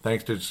while,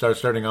 thanks to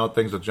starting out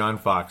things with John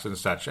Fox and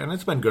such. And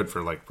it's been good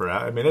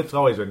it's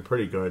always been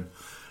pretty good.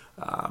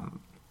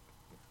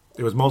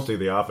 It was mostly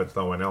the offense,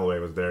 though, when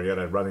Elway was there. You had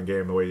a running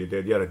game the way you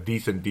did. You had a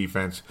decent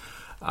defense.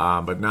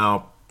 But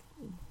now,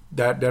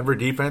 that Denver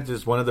defense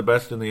is one of the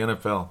best in the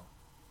NFL.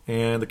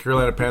 And the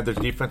Carolina Panthers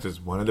defense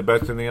is one of the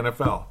best in the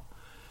NFL.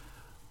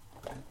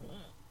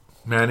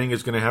 Manning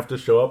is going to have to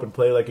show up and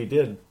play like he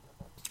did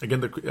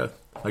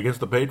against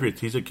the Patriots.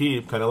 He's a key,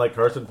 kind of like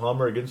Carson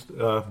Palmer against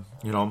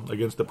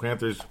the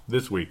Panthers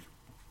this week.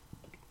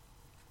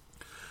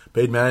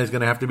 Peyton Manning is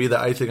going to have to be the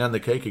icing on the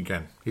cake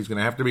again. He's going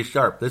to have to be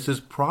sharp. This is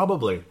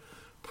probably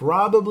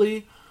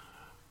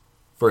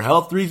for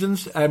health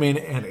reasons, and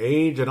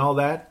age and all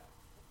that,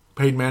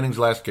 Peyton Manning's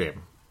last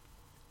game.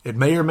 It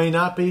may or may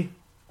not be,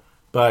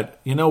 but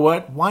you know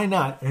what? Why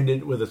not end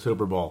it with a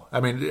Super Bowl?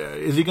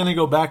 Is he going to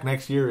go back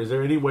next year? Is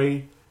there any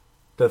way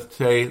to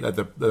say that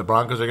the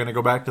Broncos are going to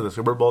go back to the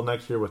Super Bowl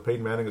next year with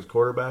Peyton Manning as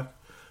quarterback?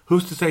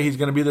 Who's to say he's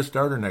going to be the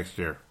starter next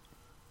year?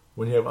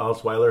 When you have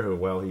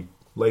Osweiler, he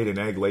laid an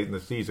egg late in the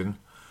season,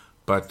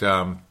 but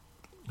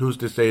who's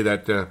to say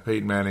that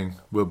Peyton Manning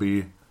will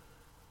be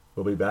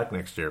back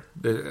next year?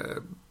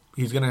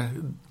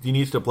 He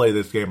needs to play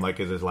this game like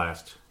it's his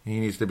last. He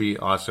needs to be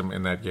awesome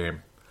in that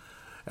game.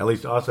 at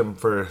least awesome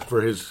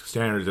for his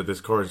standards at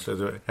this course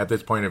at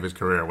this point of his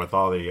career, with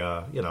all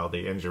the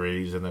the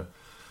injuries and the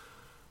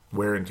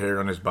wear and tear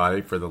on his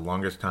body for the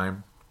longest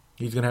time.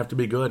 He's going to have to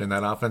be good, and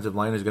that offensive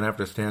line is going to have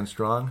to stand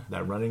strong.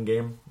 That running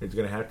game is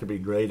going to have to be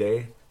grade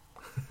A.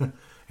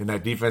 And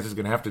that defense is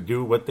going to have to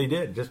do what they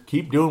did. Just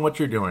keep doing what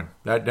you're doing.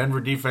 That Denver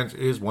defense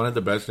is one of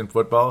the best in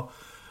football.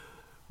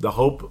 The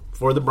hope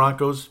for the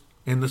Broncos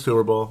in the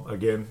Super Bowl,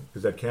 again,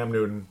 is that Cam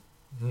Newton,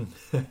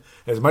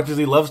 as much as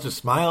he loves to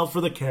smile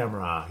for the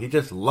camera, he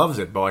just loves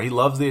it, boy. He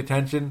loves the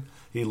attention.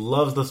 He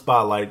loves the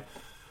spotlight.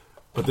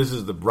 But this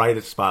is the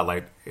brightest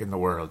spotlight in the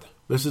world.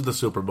 This is the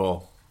Super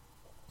Bowl.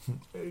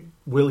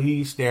 Will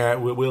he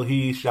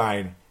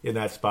shine in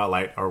that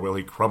spotlight, or will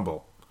he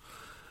crumble?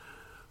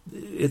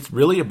 It's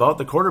really about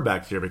the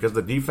quarterbacks here, because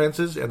the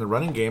defenses and the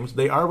running games,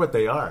 they are what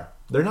they are.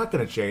 They're not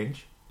going to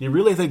change. Do you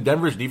really think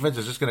Denver's defense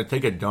is just going to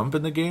take a dump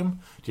in the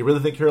game? Do you really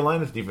think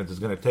Carolina's defense is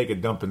going to take a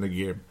dump in the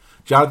game?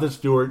 Jonathan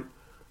Stewart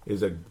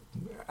is an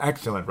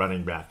excellent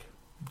running back.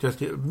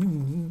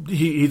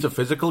 He's a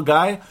physical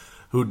guy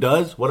who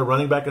does what a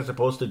running back is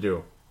supposed to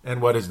do.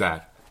 And what is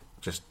that?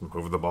 Just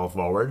move the ball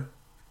forward.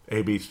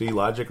 ABC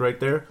logic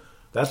right there.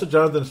 That's what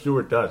Jonathan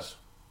Stewart does.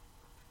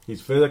 He's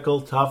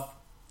physical, tough,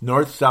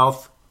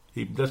 north-south.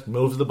 He just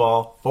moves the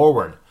ball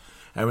forward.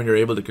 And when you're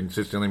able to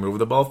consistently move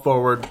the ball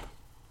forward,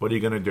 what are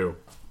you going to do?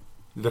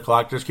 The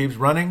clock just keeps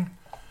running,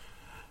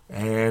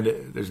 and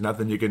there's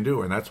nothing you can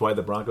do. And that's why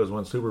the Broncos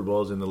won Super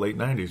Bowls in the late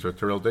 90s with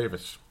Terrell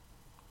Davis.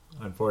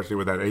 Unfortunately,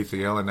 with that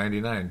ACL in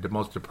 99. The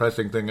most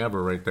depressing thing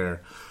ever right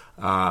there.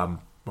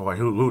 Boy,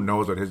 who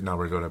knows what his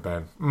numbers would have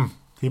been.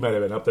 He might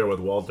have been up there with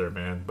Walter,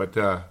 man. But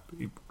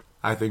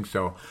I think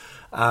so.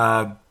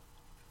 But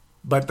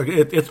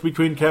it's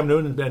between Cam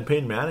Newton and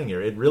Peyton Manning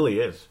here. It really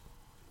is.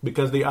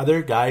 Because the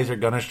other guys are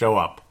going to show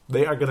up.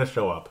 They are going to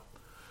show up.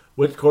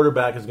 Which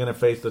quarterback is going to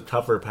face the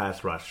tougher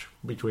pass rush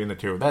between the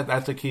two?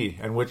 That's the key.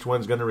 And which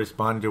one's going to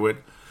respond to it?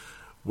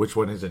 Which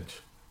one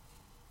isn't?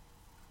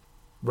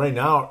 Right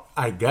now,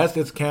 I guess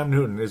it's Cam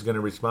Newton is going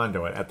to respond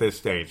to it at this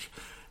stage.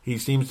 He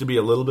seems to be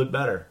a little bit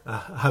better,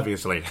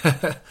 obviously.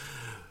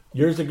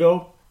 Years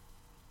ago,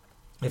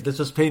 if this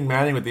was Peyton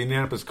Manning with the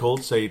Indianapolis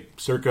Colts, say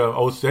circa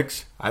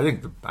 06, I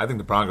think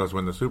the Broncos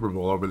win the Super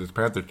Bowl over this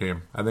Panther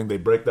team. I think they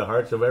break the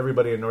hearts of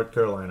everybody in North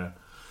Carolina.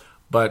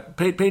 But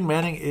Peyton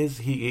Manning is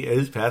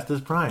past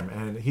his prime,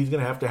 and he's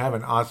going to have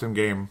an awesome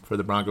game for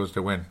the Broncos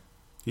to win.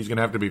 He's going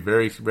to have to be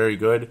very, very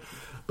good.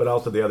 But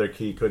also the other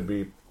key could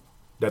be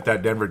that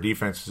Denver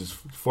defense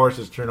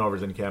forces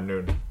turnovers in Cam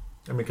Newton.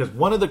 I mean, because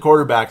one of the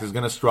quarterbacks is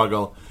going to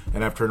struggle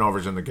and have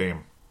turnovers in the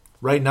game.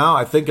 Right now,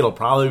 I think it'll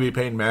probably be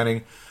Peyton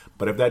Manning.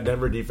 But if that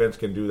Denver defense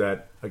can do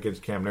that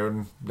against Cam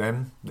Newton,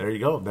 then there you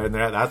go. Then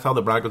that's how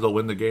the Broncos will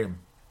win the game.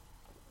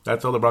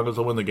 That's how the Broncos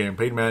will win the game.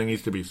 Peyton Manning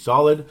needs to be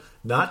solid,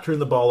 not turn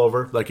the ball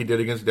over like he did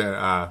against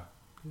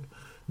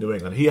New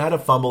England. He had a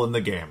fumble in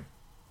the game,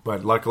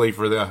 but luckily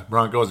for the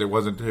Broncos, it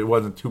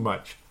wasn't too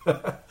much.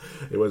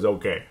 It was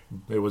okay.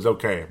 It was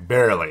okay.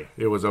 Barely.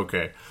 It was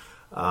okay.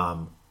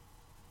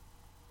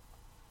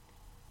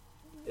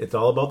 It's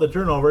all about the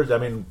turnovers. I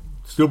mean,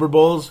 Super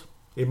Bowls,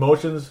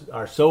 emotions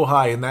are so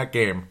high in that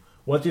game.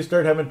 Once you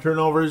start having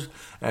turnovers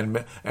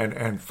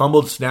and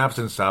fumbled snaps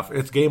and stuff,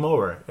 it's game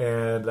over.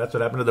 And that's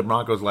what happened to the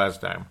Broncos last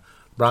time.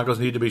 Broncos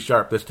need to be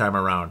sharp this time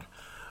around.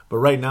 But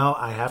right now,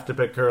 I have to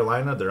pick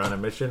Carolina. They're on a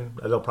mission.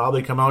 They'll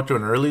probably come out to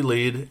an early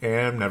lead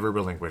and never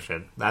relinquish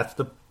it. That's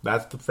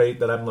the fate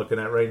that I'm looking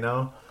at right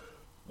now.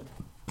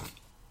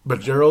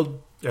 But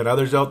Gerald and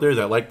others out there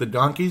that like the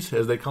donkeys,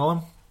 as they call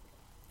them,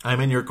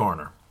 I'm in your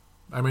corner.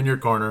 I'm in your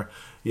corner.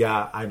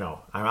 Yeah, I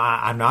know.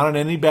 I'm not on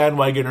any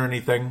bandwagon or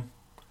anything.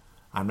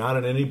 I'm not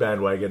on any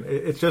bandwagon.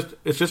 It's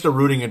just a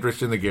rooting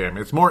interest in the game.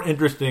 It's more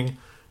interesting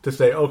to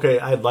say, okay,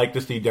 I'd like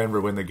to see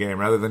Denver win the game,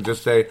 rather than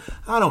just say,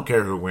 I don't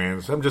care who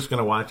wins. I'm just going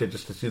to watch it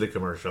just to see the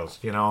commercials.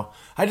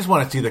 I just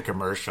want to see the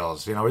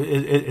commercials.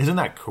 Isn't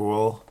that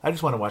cool? I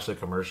just want to watch the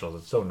commercials.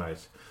 It's so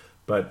nice.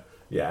 But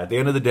yeah, at the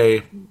end of the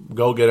day,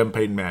 go get him,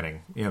 Peyton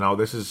Manning.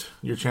 This is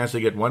your chance to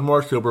get one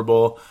more Super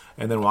Bowl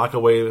and then walk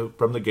away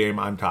from the game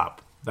on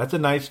top. That's a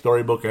nice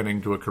storybook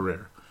ending to a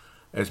career.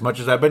 As much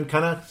as I've been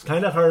kind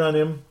of hard on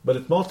him, but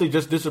it's mostly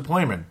just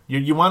disappointment.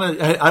 You want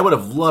to? I would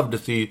have loved to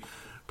see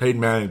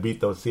Peyton Manning beat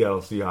those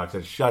Seattle Seahawks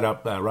and shut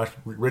up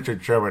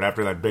Richard Sherman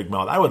after that big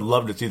mouth. I would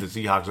love to see the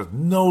Seahawks with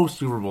no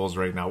Super Bowls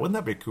right now. Wouldn't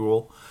that be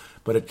cool?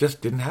 But it just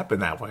didn't happen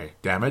that way.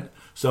 Damn it!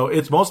 So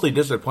it's mostly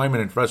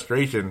disappointment and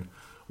frustration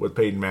with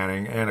Peyton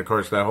Manning, and of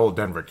course that whole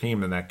Denver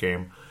team in that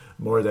game,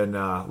 more than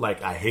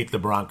I hate the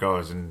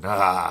Broncos and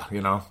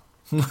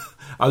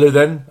Other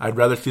than, I'd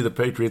rather see the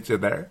Patriots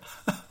in there.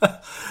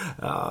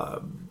 I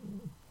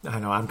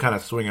know, I'm kind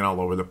of swinging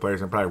all over the place.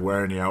 I'm probably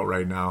wearing you out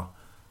right now.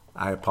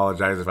 I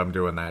apologize if I'm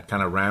doing that.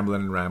 Kind of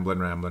rambling.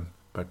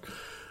 But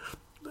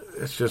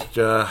it's just,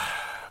 right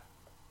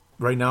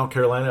now,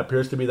 Carolina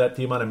appears to be that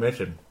team on a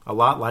mission. A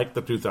lot like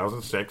the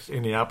 2006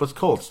 Indianapolis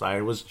Colts.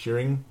 I was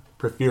cheering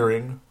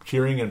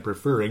and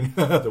preferring,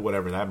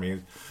 whatever that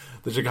means,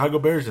 the Chicago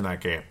Bears in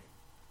that game.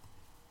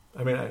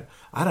 I mean,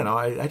 I don't know.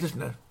 I just...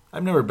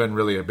 I've never been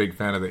really a big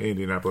fan of the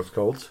Indianapolis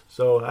Colts,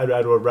 so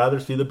I'd rather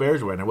see the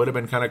Bears win. It would have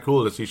been kind of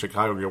cool to see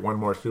Chicago get one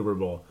more Super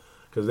Bowl,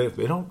 because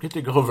they don't get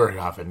to go very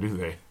often, do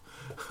they?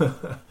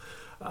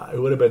 It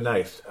would have been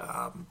nice.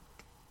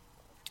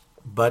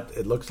 But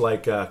it looks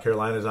like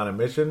Carolina's on a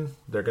mission.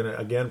 They're going to,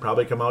 again,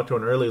 probably come out to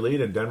an early lead,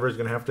 and Denver's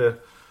going to have to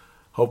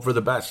hope for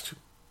the best.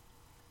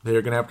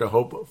 They're going to have to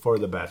hope for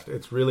the best.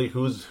 It's really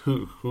who's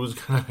going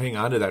to hang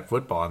on to that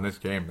football in this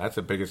game. That's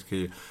the biggest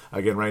key.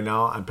 Again, right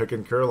now, I'm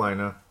picking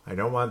Carolina. I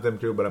don't want them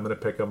to, but I'm going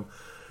to pick them.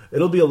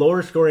 It'll be a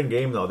lower scoring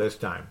game, though, this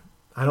time.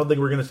 I don't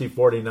think we're going to see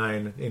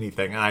 49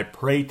 anything. I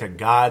pray to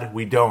God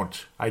we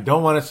don't. I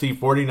don't want to see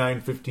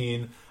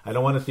 49-15. I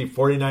don't want to see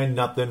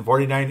 49-0,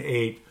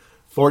 49-8,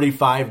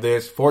 45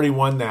 this,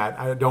 41 that.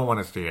 I don't want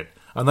to see it.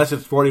 Unless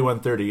it's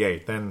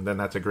 41-38, then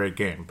that's a great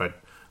game,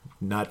 but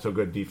not so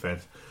good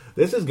defense.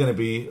 This is going to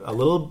be a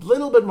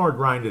little bit more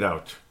grinded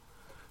out.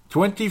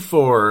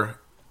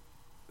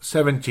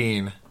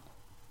 24-17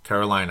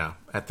 Carolina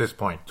at this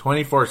point.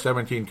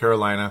 24-17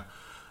 Carolina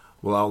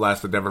will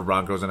outlast the Denver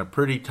Broncos in a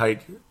pretty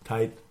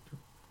tightly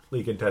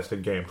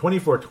contested game.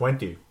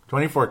 24-20.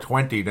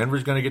 24-20.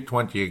 Denver's going to get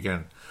 20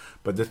 again,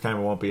 but this time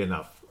it won't be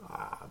enough.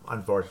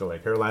 Unfortunately,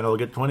 Carolina will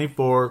get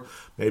 24,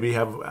 maybe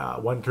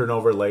have one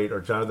turnover late,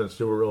 or Jonathan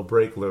Stewart will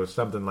break loose,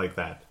 something like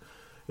that.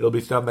 It'll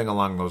be something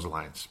along those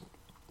lines.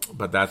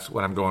 But that's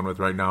what I'm going with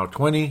right now.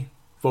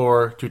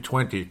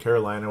 24-20,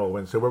 Carolina will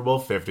win Super Bowl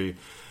 50,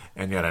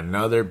 and yet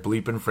another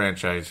bleeping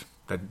franchise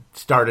that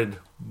started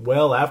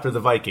well after the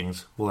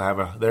Vikings will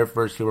have their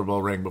first Super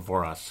Bowl ring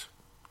before us.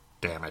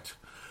 Damn it.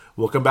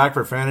 We'll come back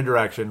for fan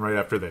interaction right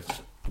after this.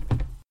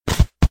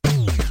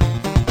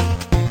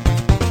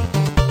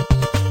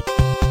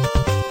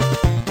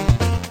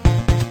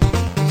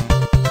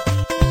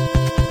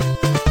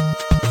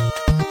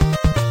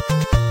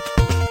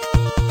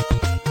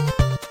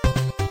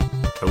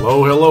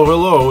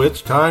 Hello.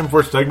 It's time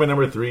for segment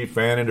number 3,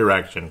 fan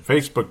interaction.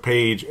 Facebook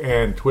page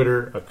and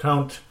Twitter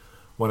account.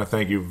 Want to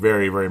thank you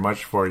very, very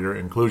much for your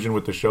inclusion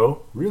with the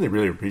show. Really,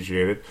 really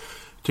appreciate it.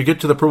 To get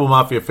to the Purple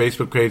Mafia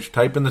Facebook page,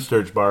 type in the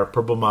search bar,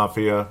 Purple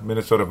Mafia,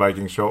 Minnesota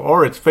Vikings Show,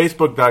 or it's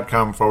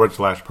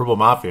facebook.com/Purple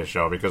Mafia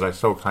Show, because I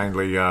so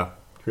kindly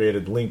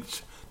created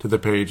links to the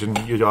page, and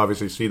you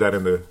obviously see that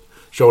in the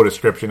show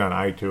description on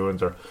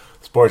iTunes or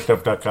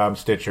sportstuff.com,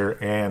 Stitcher,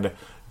 and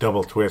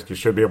Double Twist. You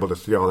should be able to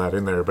see all that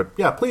in there. But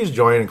yeah, please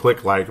join and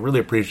click like. Really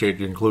appreciate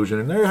the inclusion.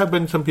 And there have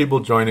been some people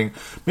joining.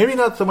 Maybe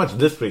not so much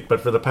this week, but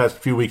for the past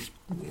few weeks.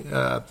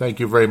 Thank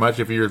you very much.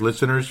 If you're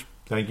listeners,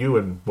 thank you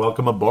and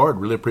welcome aboard.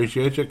 Really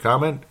appreciate you.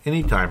 Comment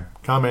anytime.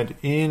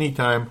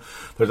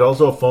 There's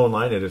also a phone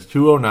line. It is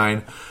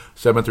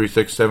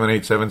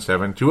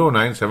 209-736-7877.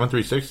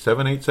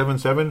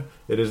 209-736-7877.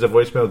 It is a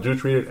voicemail. Do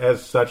treat it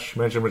as such.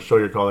 Mention which show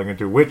you're calling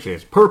into, which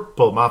is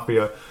Purple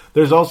Mafia.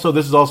 This is also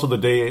the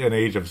day and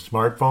age of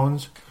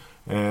smartphones,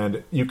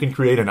 and you can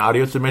create an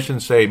audio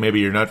submission. Say maybe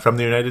you're not from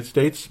the United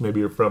States,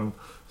 maybe you're from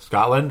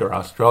Scotland or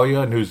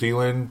Australia, New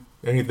Zealand,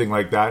 anything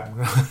like that.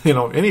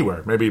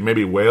 Anywhere.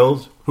 Maybe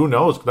Wales. Who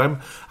knows?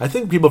 I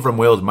think people from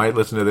Wales might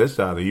listen to this.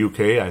 The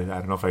UK. I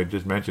don't know if I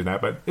just mentioned that,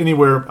 but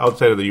anywhere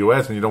outside of the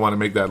US, and you don't want to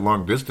make that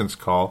long distance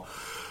call.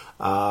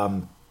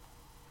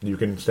 You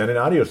can send an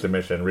audio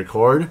submission.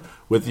 Record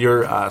with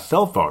your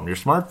cell phone, your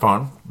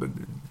smartphone.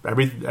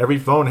 Every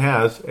phone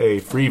has a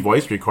free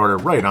voice recorder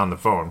right on the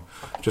phone.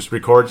 Just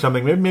record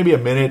something, maybe a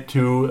minute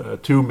to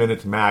 2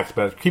 minutes max,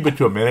 but keep it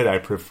to a minute, I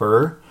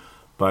prefer.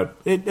 But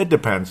it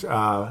depends.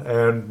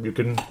 And you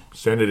can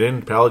send it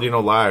in, Paladino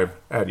Live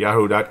at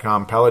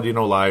yahoo.com,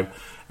 Paladino Live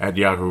at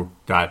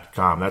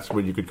yahoo.com. That's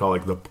what you could call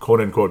like the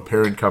quote-unquote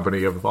parent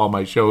company of all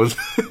my shows.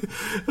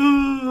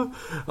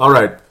 All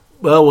right.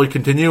 Well, we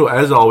continue,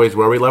 as always,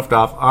 where we left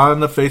off on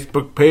the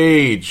Facebook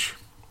page.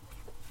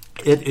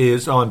 It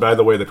is, and by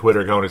the way, the Twitter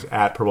account is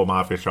at Purple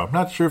Mafia Show. I'm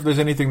not sure if there's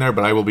anything there,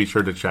 but I will be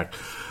sure to check.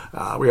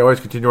 We always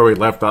continue where we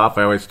left off.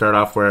 I always start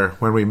off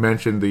when we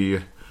mentioned the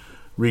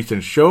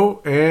recent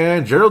show.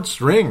 And Gerald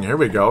String, here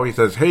we go. He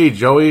says, "Hey,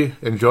 Joey,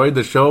 enjoyed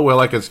the show?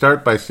 Well, I can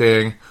start by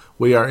saying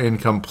we are in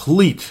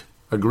complete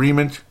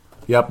agreement."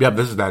 Yep,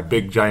 this is that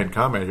big, giant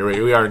comment here.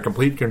 We are in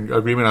complete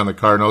agreement on the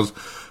Cardinals.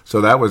 So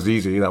that was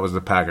easy. That was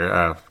the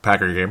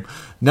Packer game.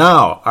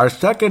 Now, our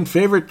second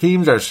favorite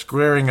teams are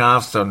squaring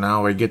off, so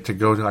now we get to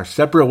go to our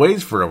separate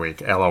ways for a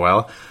week.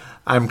 LOL.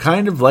 I'm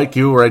kind of like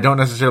you, where I don't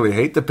necessarily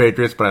hate the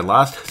Patriots, but I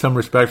lost some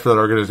respect for that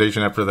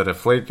organization after the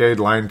Deflategate,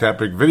 line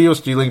tapping, video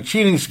stealing,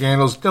 cheating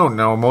scandals. Don't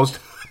know. Most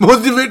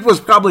of it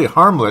was probably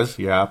harmless.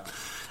 Yeah,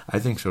 I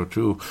think so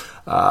too.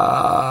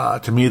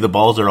 To me, the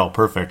balls are all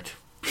perfect.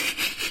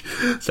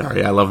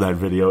 Sorry, I love that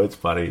video. It's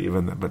funny,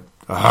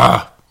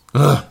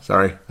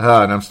 sorry.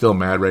 And I'm still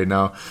mad right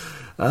now.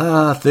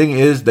 Thing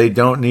is, they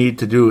don't need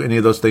to do any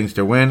of those things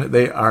to win.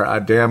 They are a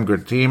damn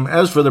good team.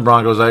 As for the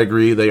Broncos, I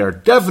agree. They are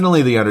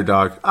definitely the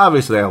underdog.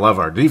 Obviously, I love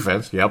our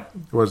defense. Yep.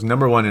 It was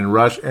number one in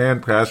rush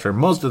and pass for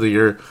most of the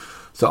year.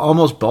 So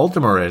almost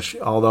Baltimore-ish.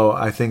 Although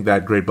I think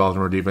that great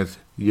Baltimore defense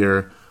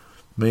year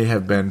may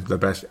have been the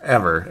best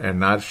ever, and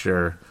not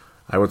sure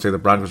I would say the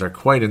Broncos are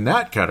quite in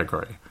that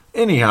category.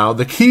 Anyhow,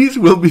 the keys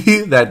will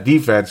be that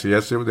defense.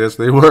 Yes,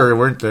 they were,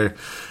 weren't they?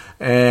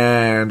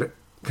 And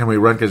can we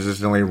run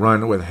consistently?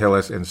 Run with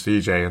Hillis and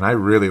CJ. And I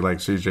really like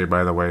CJ,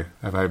 by the way,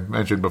 as I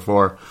mentioned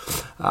before.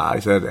 I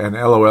said, and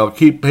LOL,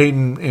 keep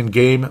Peyton in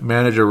game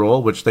manager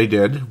role, which they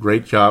did.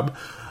 Great job.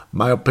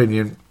 My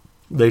opinion,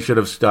 they should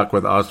have stuck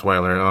with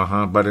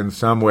Osweiler. But in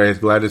some ways,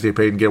 glad to see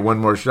Peyton get one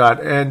more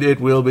shot. And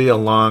it will be a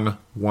long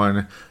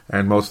one,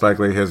 and most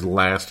likely his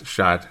last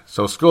shot.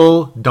 So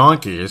Skull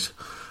Donkeys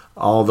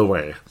all the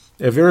way.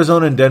 If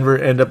Arizona and Denver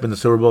end up in the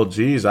Super Bowl,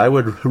 geez, I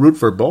would root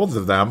for both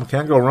of them.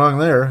 Can't go wrong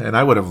there. And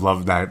I would have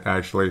loved that,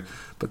 actually.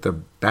 But the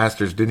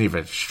bastards didn't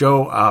even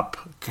show up.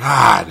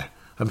 God,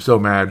 I'm so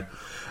mad.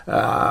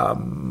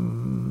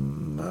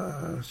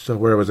 So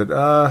where was it?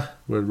 I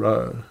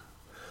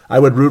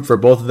would root for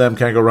both of them.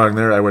 Can't go wrong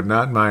there. I would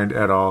not mind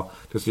at all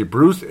to see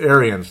Bruce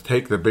Arians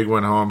take the big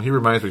one home. He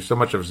reminds me so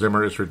much of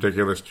Zimmer. It's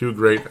ridiculous. Two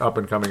great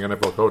up-and-coming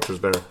NFL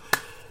coaches there.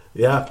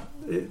 Yeah,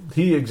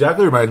 he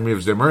exactly reminds me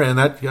of Zimmer, and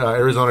that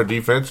Arizona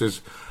defense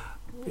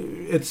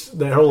it's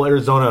the whole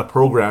Arizona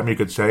program, you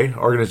could say,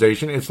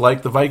 organization. It's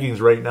like the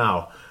Vikings right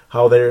now,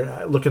 how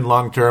they're looking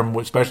long-term,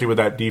 especially with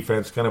that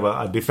defense, kind of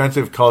a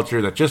defensive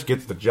culture that just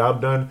gets the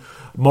job done.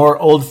 More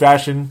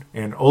old-fashioned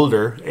and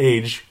older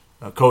age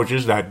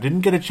coaches that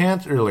didn't get a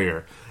chance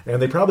earlier,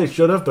 and they probably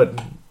should have,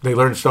 but they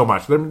learned so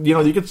much.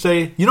 You could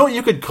say, what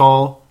you could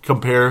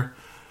compare.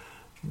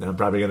 I'm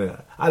probably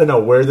I don't know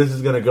where this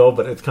is gonna go,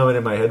 but it's coming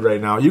in my head right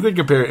now. You could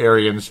compare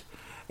Arians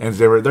and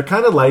Zimmer. They're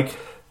kind of like,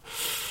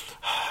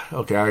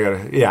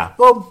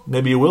 well,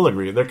 maybe you will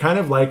agree. They're kind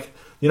of like,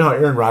 how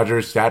Aaron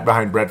Rodgers sat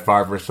behind Brett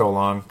Favre for so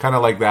long, kind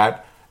of like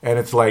that, and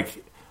it's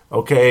like,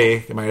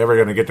 okay, am I ever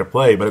going to get to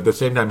play? But at the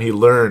same time, he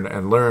learned what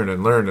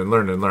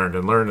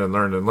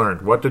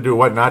to do,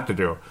 what not to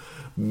do.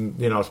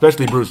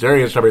 Especially Bruce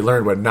Arians probably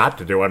learned what not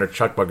to do under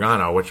Chuck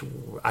Pagano, which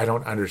I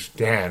don't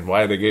understand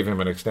why they gave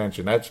him an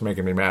extension. That's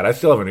making me mad. I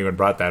still haven't even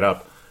brought that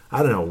up.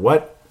 I don't know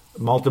what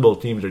multiple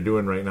teams are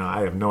doing right now.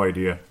 I have no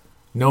idea.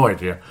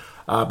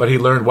 But he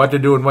learned what to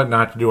do and what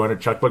not to do under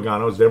Chuck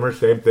Pagano. Zimmer,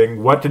 same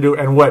thing. What to do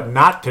and what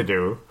not to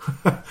do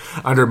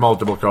under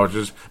multiple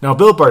coaches. Now,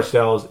 Bill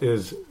Parcells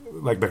is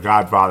like the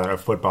godfather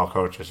of football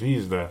coaches.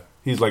 He's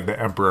like the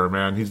emperor,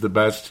 man. He's the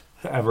best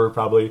ever,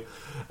 probably.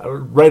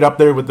 Right up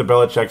there with the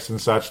Belichicks and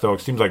such, though.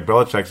 It seems like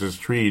Belichick's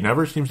tree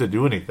never seems to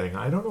do anything.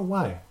 I don't know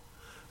why.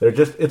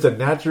 It's a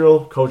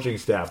natural coaching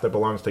staff that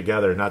belongs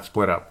together, not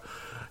split up.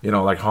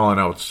 Like Hall and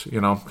Oates,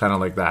 kind of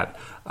like that.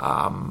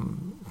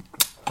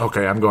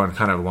 Okay, I'm going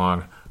kind of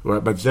long.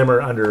 But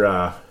Zimmer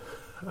under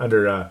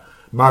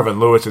Marvin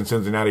Lewis in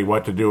Cincinnati,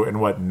 what to do and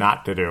what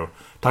not to do.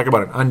 Talk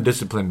about an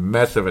undisciplined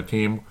mess of a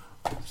team.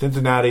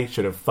 Cincinnati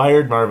should have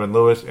fired Marvin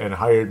Lewis and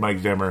hired Mike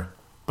Zimmer.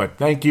 But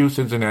thank you,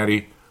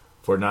 Cincinnati,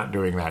 for not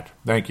doing that.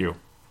 Thank you.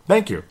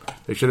 They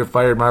should have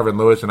fired Marvin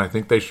Lewis, and I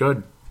think they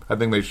should. I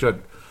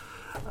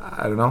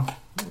don't know.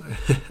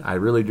 I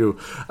really do.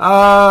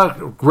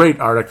 Great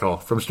article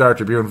from Star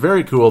Tribune.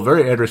 Very cool,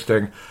 very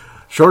interesting.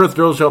 Shorter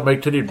throws help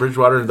make Teddy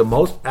Bridgewater the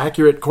most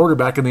accurate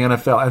quarterback in the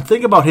NFL. And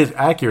think about his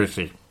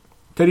accuracy.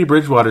 Teddy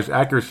Bridgewater's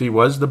accuracy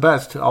was the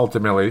best,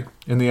 ultimately,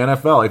 in the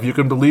NFL, if you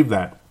can believe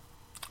that.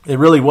 It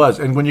really was.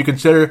 And when you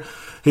consider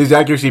his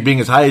accuracy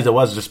being as high as it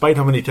was, despite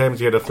how many times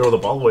he had to throw the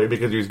ball away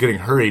because he was getting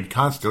hurried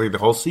constantly the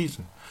whole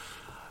season,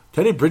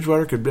 Teddy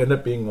Bridgewater could end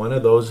up being one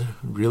of those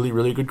really,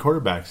 really good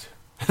quarterbacks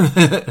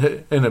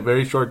in a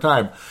very short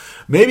time.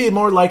 Maybe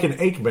more like an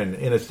Aikman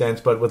in a sense,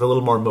 but with a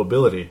little more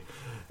mobility.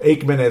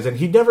 Aikman, as in,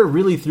 he never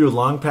really threw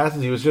long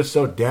passes. He was just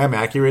so damn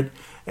accurate.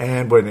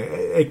 And when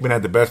Aikman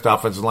had the best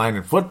offensive line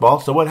in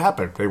football, so what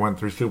happened? They went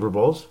through Super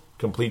Bowls,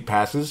 complete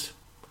passes.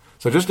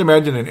 So just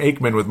imagine an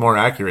Aikman with more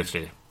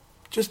accuracy.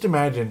 Just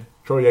imagine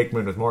Troy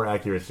Aikman with more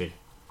accuracy.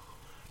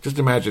 Just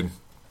imagine.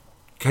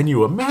 Can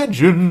you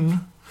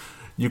imagine?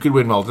 You could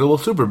win multiple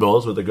Super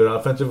Bowls with a good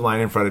offensive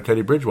line in front of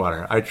Teddy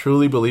Bridgewater. I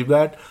truly believe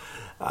that.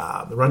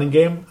 The running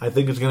game, I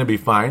think, is going to be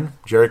fine.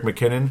 Jerick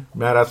McKinnon,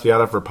 Matt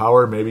Asiata for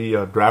power. Maybe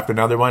draft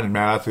another one, and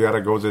Matt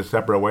Asiata goes a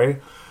separate way,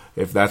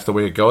 if that's the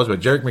way it goes.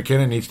 But Jerick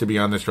McKinnon needs to be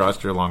on this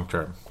roster long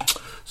term.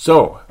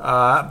 So,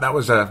 that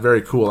was a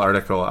very cool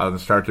article on the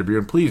Star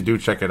Tribune. Please do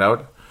check it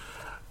out.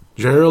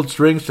 Gerald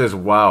String says,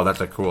 wow,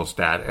 that's a cool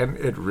stat. And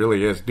it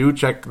really is. Do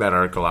check that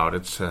article out.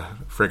 It's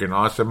freaking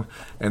awesome.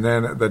 And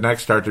then the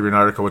next Star Tribune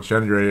article, which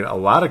generated a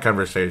lot of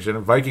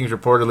conversation. Vikings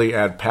reportedly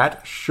add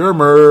Pat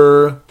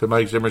Shurmur to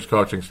Mike Zimmer's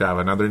coaching staff.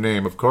 Another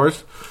name, of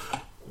course.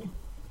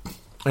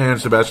 And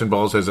Sebastian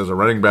Ball says, as a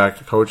running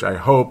back coach, I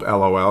hope,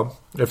 LOL.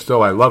 If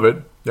so, I love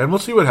it. And we'll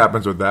see what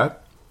happens with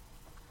that.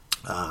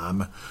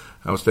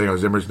 I was saying,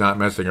 Zimmer's not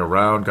messing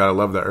around. Gotta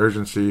love the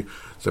urgency.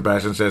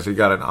 Sebastian says he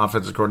got an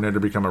offensive coordinator to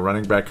become a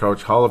running back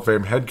coach, Hall of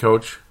Fame head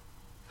coach.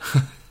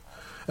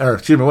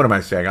 Excuse me, what am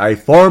I saying? A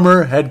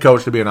former head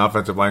coach to be an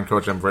offensive line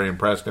coach. I'm very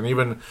impressed. And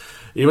even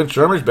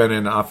Shurmur's been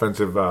in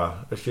offensive,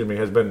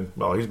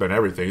 he's been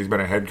everything. He's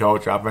been a head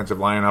coach, offensive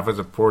line,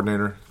 offensive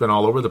coordinator. He's been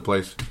all over the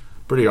place.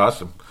 Pretty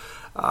awesome.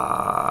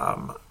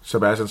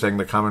 Sebastian saying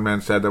the common man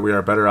said that we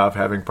are better off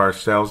having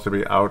Parcells to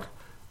be out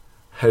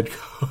head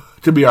coach.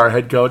 to be our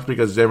head coach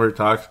because Zimmer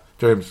talks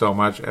to him so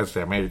much.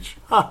 SMH.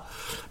 Huh.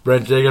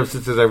 Brent Jacobs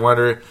says, I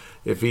wonder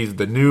if he's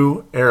the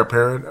new heir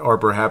apparent or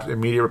perhaps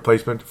immediate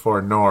replacement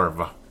for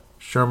Norv.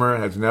 Shermer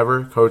has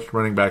never coached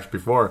running backs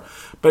before.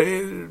 But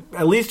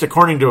at least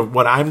according to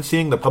what I'm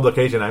seeing, the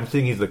publication, I'm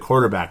seeing he's the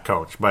quarterback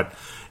coach. But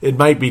it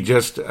might be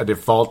just a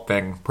default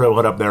thing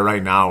put up there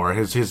right now, or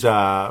his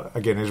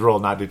role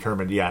not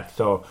determined yet.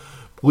 So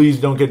please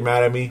don't get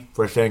mad at me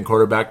for saying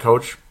quarterback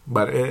coach,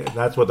 but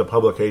that's what the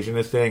publication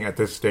is saying at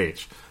this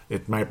stage.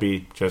 It might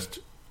be just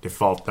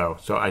default, though,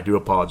 so I do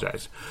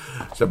apologize.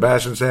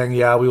 Sebastian saying,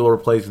 yeah, we will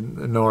replace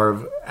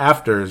Norv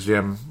after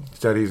Zim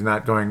said he's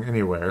not going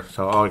anywhere.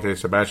 So, okay,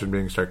 Sebastian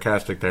being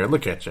sarcastic there.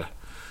 Look at you.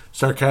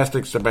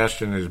 Sarcastic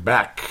Sebastian is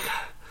back.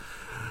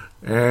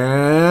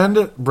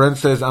 And Brent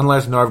says,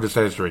 unless Norv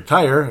decides to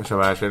retire,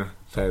 Sebastian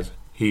says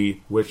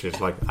he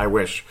wishes, like, I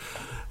wish.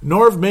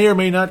 Norv may or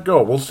may not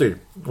go. We'll see.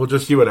 We'll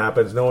just see what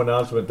happens. No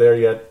announcement there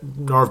yet.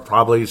 Norv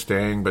probably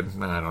staying, but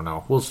I don't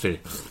know. We'll see.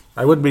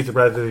 I wouldn't be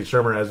surprised to see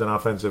Shermer as an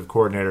offensive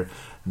coordinator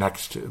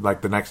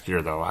the next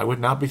year, though. I would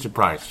not be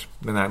surprised.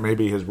 And that may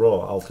be his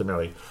role,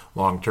 ultimately,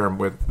 long-term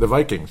with the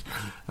Vikings.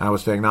 I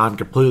was saying, no, I'm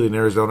completely in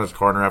Arizona's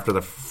corner after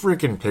the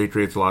freaking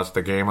Patriots lost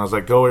the game. I was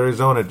like, go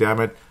Arizona, damn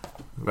it.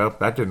 Well,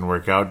 that didn't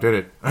work out, did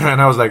it?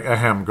 And I was like,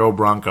 ahem, go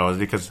Broncos,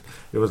 because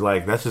it was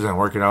like, this isn't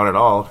working out at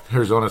all.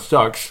 Arizona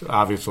sucks,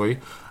 obviously.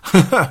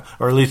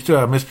 Or at least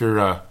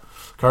Mr.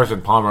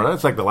 Carson Palmer.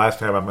 That's like the last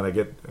time I'm going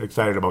to get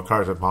excited about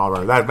Carson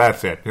Palmer.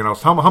 That's it. You know,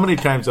 how many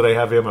times did I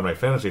have him on my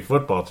fantasy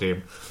football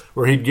team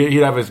where he'd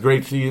have his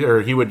great season,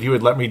 or he would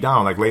let me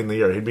down like late in the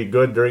year. He'd be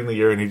good during the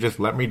year, and he'd just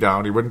let me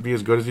down. He wouldn't be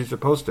as good as he's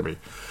supposed to be.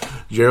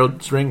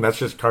 Gerald String, that's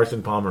just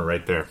Carson Palmer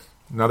right there.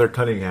 Another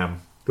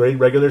Cunningham. Great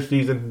regular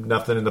season,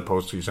 nothing in the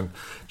postseason.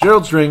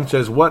 Gerald String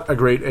says, what a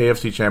great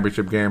AFC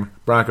Championship game.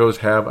 Broncos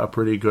have a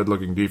pretty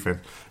good-looking defense.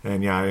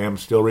 And yeah, I am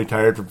still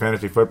retired from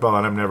fantasy football,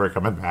 and I'm never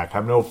coming back.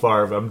 I'm no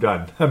Favre. I'm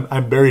done.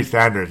 I'm Barry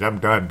Sanders. I'm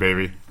done,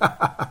 baby.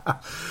 As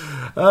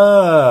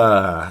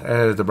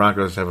the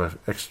Broncos have an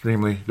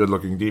extremely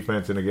good-looking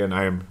defense. And again,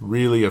 I am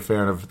really a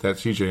fan of that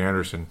C.J.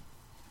 Anderson.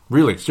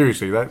 Really,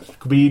 seriously, that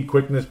speed,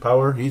 quickness,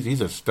 power, he's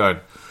a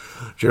stud.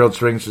 Gerald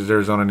String says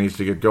Arizona needs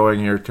to get going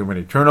here. Too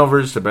many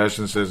turnovers.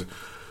 Sebastian says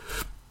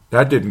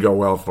that didn't go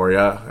well for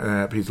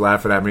you. He's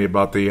laughing at me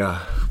about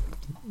the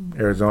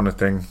Arizona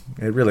thing.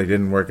 It really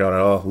didn't work out at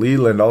all.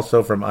 Leland,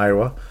 also from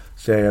Iowa,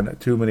 saying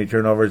too many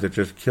turnovers. It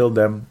just killed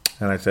them.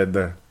 And I said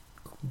the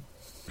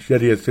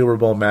shittiest Super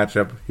Bowl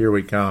matchup. Here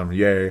we come.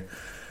 Yay.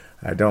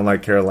 I don't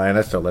like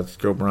Carolina, so let's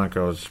go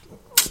Broncos.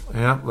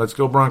 Yeah, let's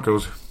go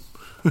Broncos.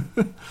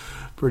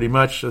 Pretty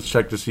much. Let's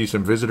check to see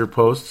some visitor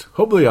posts.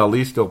 Hopefully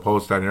Ali still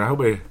posts on here. I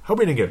hope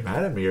he didn't get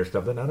mad at me or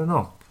something. I don't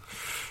know.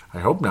 I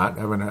hope not.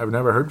 I've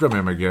never heard from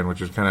him again,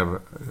 which is kind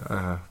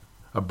of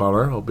a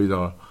bummer. Hope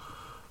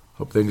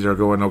things are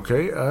going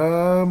okay.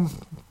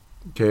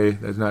 Okay,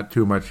 there's not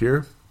too much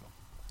here.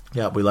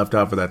 Yeah, we left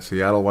off with that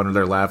Seattle one.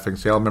 They're laughing.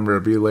 Seattle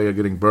memorabilia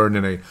getting burned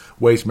in a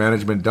waste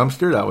management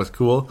dumpster. That was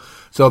cool.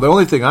 So the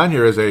only thing on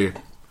here is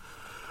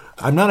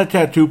I'm not a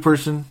tattoo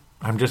person.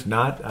 I'm just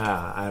not.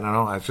 I don't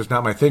know. It's just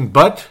not my thing.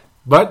 But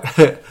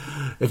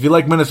if you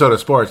like Minnesota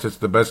sports, it's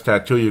the best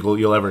tattoo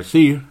you'll ever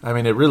see. I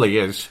mean, it really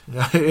is.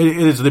 It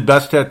is the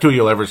best tattoo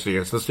you'll ever see.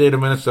 It's the state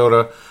of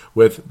Minnesota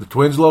with the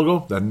Twins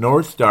logo, the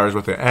North Stars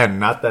with the N,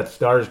 not that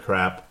Stars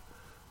crap,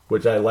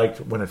 which I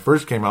liked when it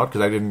first came out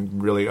because I didn't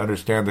really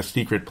understand the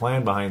secret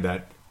plan behind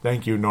that.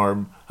 Thank you,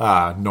 Norm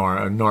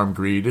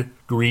Greed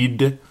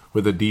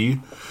with a D,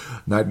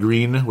 not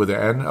Green with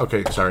an N.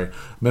 Okay, sorry.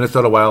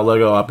 Minnesota Wild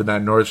logo up in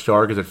that North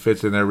Star because it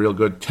fits in there real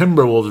good.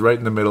 Timberwolves right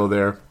in the middle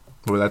there.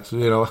 Well, that's,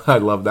 I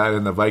love that.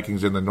 And the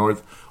Vikings in the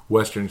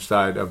northwestern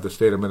side of the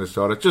state of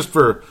Minnesota, just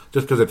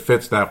because it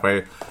fits that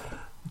way.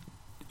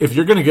 If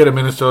you're going to get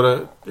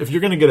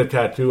a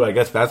tattoo, I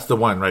guess that's the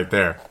one right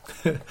there.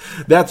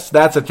 that's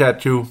a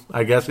tattoo,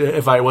 I guess.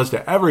 If I was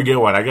to ever get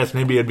one, I guess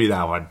maybe it'd be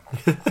that one.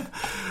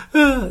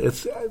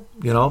 It's,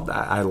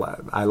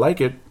 I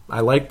like it. I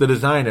like the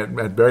design at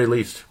very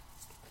least.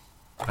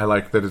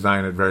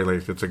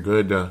 It's a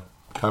good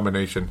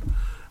combination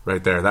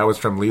right there. That was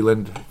from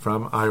Leland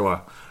from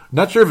Iowa.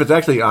 Not sure if it's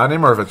actually on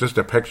him or if it's just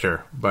a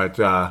picture, but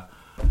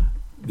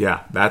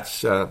yeah,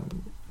 that's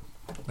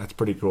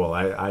pretty cool.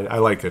 I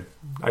like it.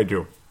 I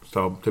do.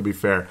 So to be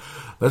fair,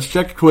 let's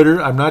check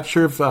Twitter. I'm not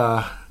sure if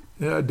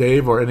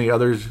Dave or any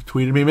others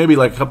tweeted me. Maybe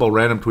like a couple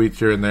random tweets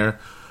here and there.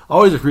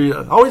 Always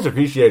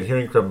appreciate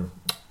hearing from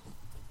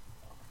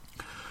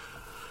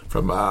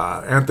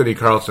Anthony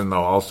Carlson,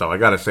 though. Also, I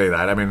got to say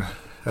that. I mean,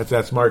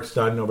 that's Mark's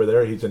son over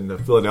there. He's in the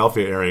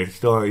Philadelphia area.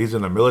 He's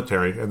in the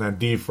military. And then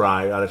D.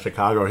 Fry out of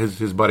Chicago,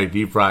 his buddy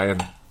D. Fry,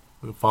 and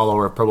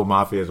follower of Purple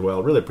Mafia as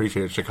well. Really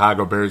appreciate it.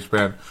 Chicago Bears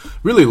fan.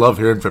 Really love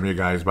hearing from you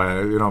guys. But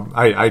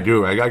I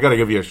do. I got to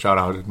give you a shout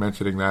out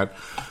mentioning that.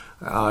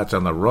 It's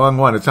on the wrong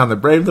one. It's on the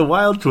Brave the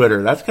Wild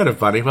Twitter. That's kind of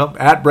funny. Well,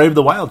 at Brave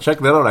the Wild, check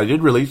that out. I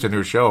did release a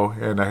new show,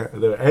 and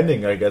the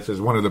ending, I guess,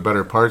 is one of the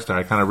better parts that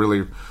I kind of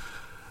really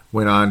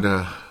went on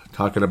to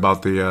talking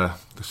about the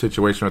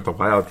situation with the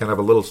Wild. Kind of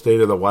a little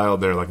state of the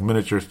Wild there, like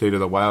miniature state of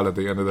the Wild at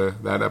the end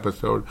of that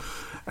episode.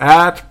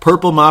 At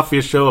Purple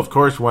Mafia Show, of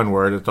course, one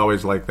word. It's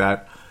always like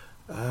that.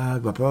 See,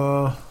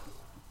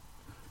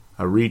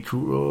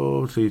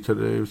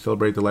 today we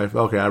celebrate the life.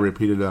 Okay, I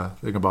retweeted a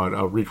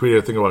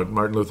thing about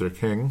Martin Luther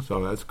King,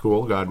 so that's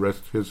cool. God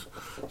rest his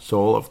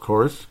soul, of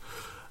course.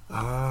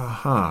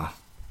 Some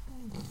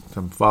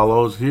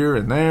follows here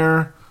and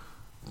there.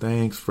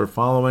 Thanks for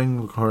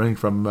following. According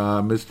from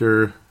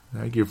Mr.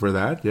 Thank you for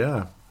that.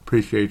 Yeah,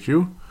 appreciate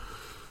you.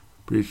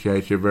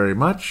 Appreciate you very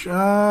much.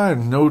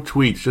 No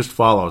tweets, just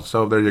follows.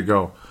 So there you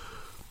go.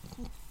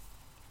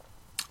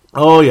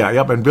 Oh yeah,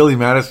 yep. And Billy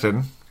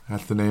Madison.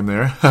 That's the name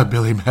there.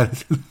 Billy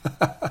Madison.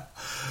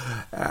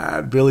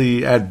 at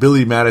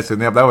Billy Madison.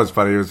 Yeah, that was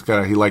funny. It was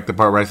he liked the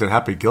part where I said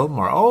Happy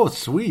Gilmore. Oh,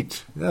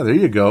 sweet. Yeah, there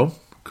you go.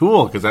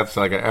 Cool, because that's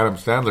like an Adam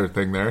Sandler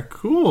thing there.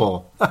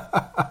 Cool.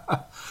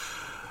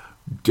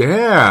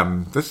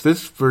 Damn.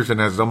 This version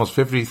has almost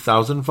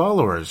 50,000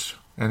 followers.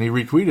 And he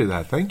retweeted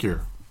that. Thank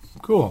you.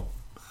 Cool.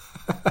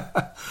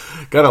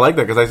 Gotta like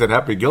that because I said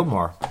Happy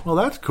Gilmore. Well,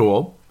 that's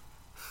cool.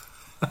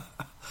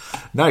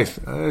 Nice.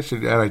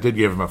 I did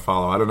give him a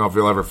follow. I don't know if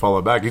he'll ever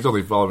follow back. He's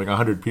only following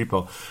 100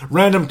 people.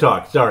 Random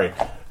talk. Sorry.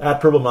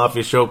 At Purple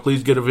Mafia Show.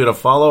 Please give it a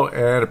follow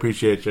and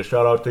appreciate you.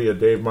 Shout out to you,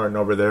 Dave Martin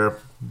over there.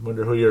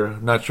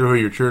 Not sure who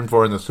you're cheering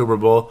for in the Super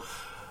Bowl.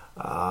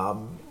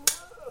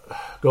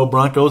 Go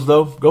Broncos,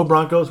 though. Go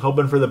Broncos.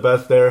 Hoping for the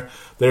best there.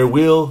 There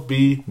will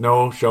be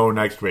no show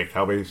next week.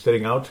 I'll be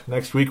sitting out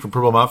next week for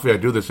Purple Mafia. I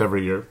do this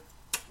every year.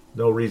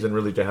 No reason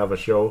really to have a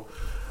show.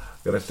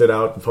 Going to sit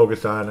out and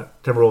focus on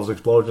Timberwolves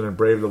Explosion and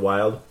Brave the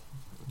Wild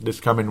this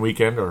coming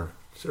weekend or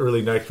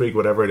early next week,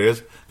 whatever it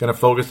is. Going to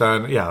focus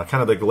on,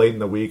 kind of like late in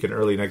the week and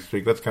early next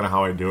week. That's kind of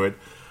how I do it.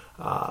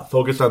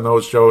 Focus on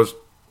those shows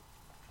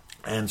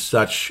and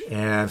such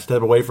and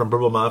step away from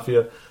Purple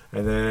Mafia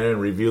and then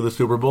review the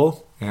Super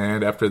Bowl.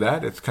 And after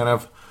that, it's kind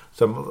of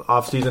some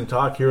off-season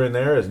talk here and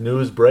there as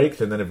news breaks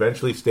and then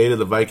eventually State of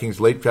the Vikings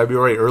late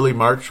February, early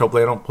March.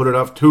 Hopefully I don't put it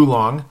off too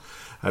long.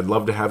 I'd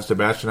love to have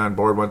Sebastian on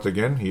board once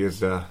again. He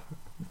is the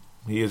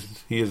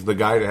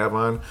guy to have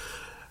on.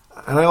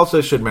 And I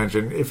also should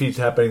mention, if he's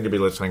happening to be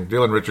listening,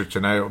 Dylan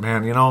Richardson,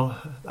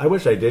 I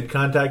wish I did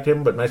contact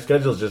him, but my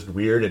schedule is just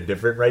weird and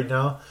different right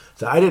now.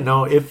 So I didn't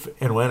know if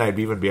and when I'd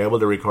even be able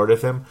to record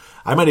with him.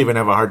 I might even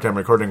have a hard time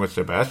recording with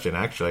Sebastian,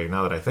 actually,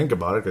 now that I think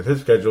about it, because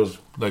his schedule's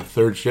like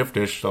third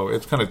shift-ish, so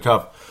it's kind of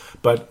tough.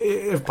 But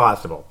if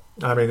possible.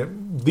 I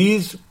mean,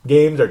 these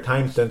games are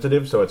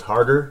time-sensitive, so it's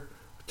harder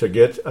to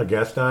get a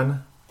guest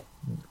on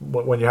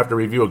when you have to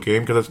review a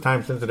game because it's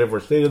time sensitive. Where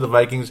State of the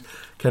Vikings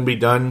can be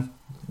done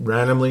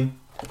randomly.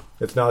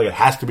 It's not like it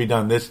has to be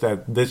done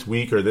this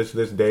week or this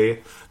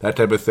day, that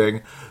type of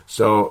thing.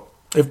 So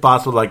if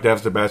possible, I'd like to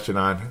have Sebastian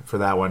on for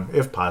that one,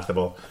 if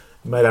possible.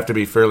 It might have to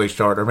be fairly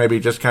short, or maybe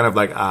just kind of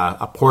like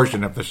a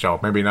portion of the show.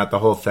 Maybe not the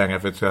whole thing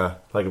if it's if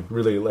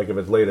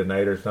it's late at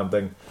night or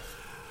something.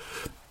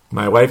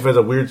 My wife has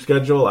a weird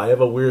schedule. I have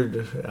a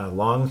weird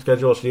long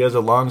schedule. She has a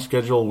long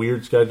schedule,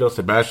 weird schedule.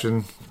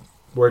 Sebastian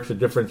works a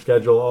different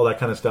schedule, all that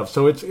kind of stuff.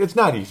 So it's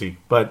not easy,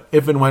 but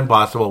if and when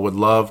possible, would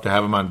love to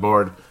have him on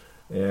board.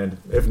 And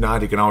if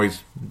not, he can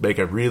always make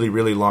a really,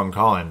 really long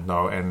call-in,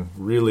 though, and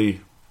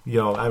really,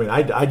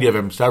 I'd give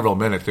him several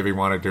minutes if he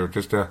wanted to,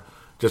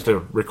 just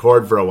to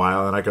record for a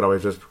while, and I could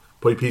always just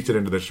piece it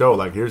into the show,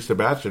 like, here's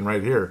Sebastian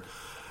right here,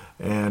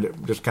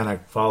 and just kind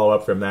of follow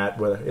up from that.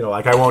 With,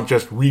 I won't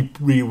just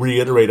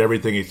reiterate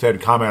everything he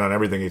said, comment on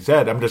everything he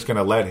said. I'm just going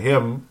to let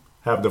him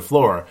have the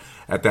floor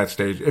at that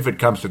stage if it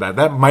comes to that.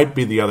 That might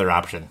be the other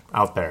option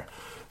out there.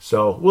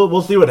 So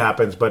we'll see what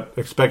happens, but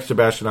expect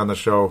Sebastian on the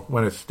show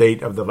when it's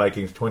State of the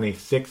Vikings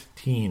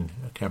 2016.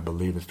 I can't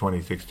believe it's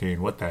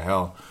 2016. What the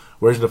hell?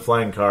 Where's the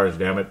flying cars,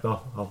 damn it?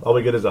 Oh, all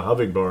we get is a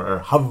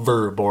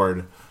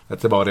hoverboard.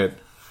 That's about it.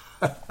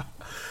 We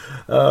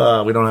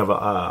don't have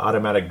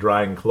automatic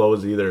drying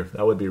clothes either.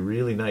 That would be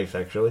really nice,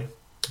 actually.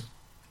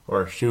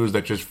 Or shoes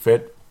that just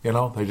fit,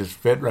 they just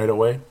fit right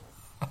away.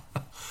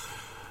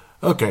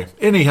 Okay,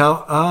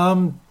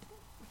 anyhow,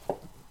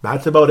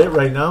 that's about it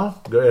right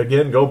now.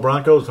 Again, go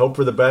Broncos. Hope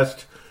for the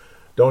best.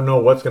 Don't know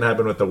what's going to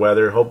happen with the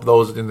weather. Hope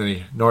those in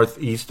the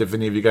Northeast, if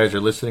any of you guys are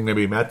listening,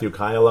 maybe Matthew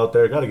Kyle out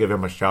there, got to give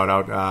him a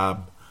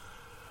shout-out.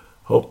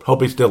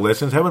 Hope he still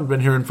listens. Haven't been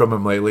hearing from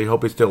him lately.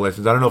 Hope he still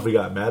listens. I don't know if he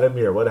got mad at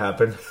me or what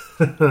happened.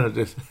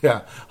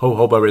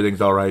 Hope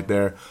everything's all right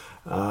there.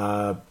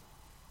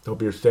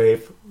 Hope you're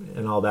safe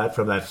and all that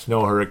from that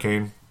snow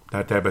hurricane.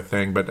 That type of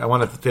thing. But I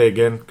want to say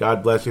again,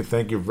 God bless you.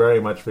 Thank you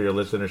very much for your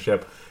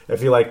listenership.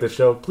 If you like the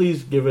show,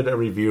 please give it a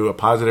review, a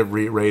positive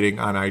rating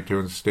on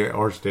iTunes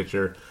or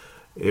Stitcher.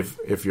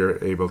 If you're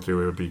able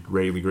to, it would be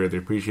greatly, greatly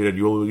appreciated.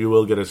 You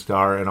will get a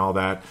star and all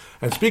that.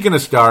 And speaking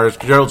of stars,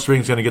 Gerald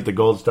String's going to get the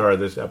gold star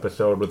of this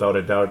episode, without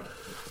a doubt.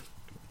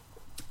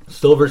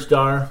 Silver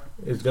star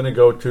is going to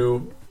go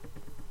to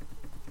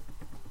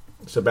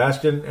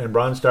Sebastian, and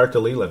bronze star to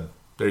Leland.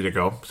 There you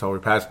go. So we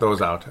passed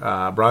those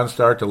out. Bronze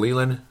star to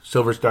Leland,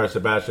 silver star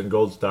Sebastian,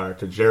 gold star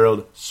to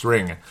Gerald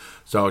String.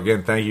 So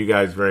again, thank you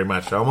guys very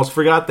much. I almost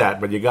forgot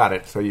that, but you got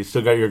it. So you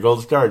still got your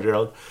gold star,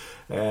 Gerald.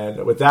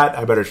 And with that,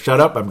 I better shut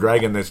up. I'm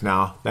dragging this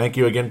now. Thank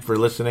you again for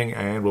listening,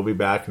 and we'll be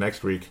back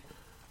next week,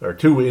 or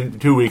in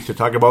 2 weeks, to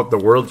talk about the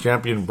world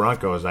champion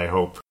Broncos, I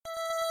hope.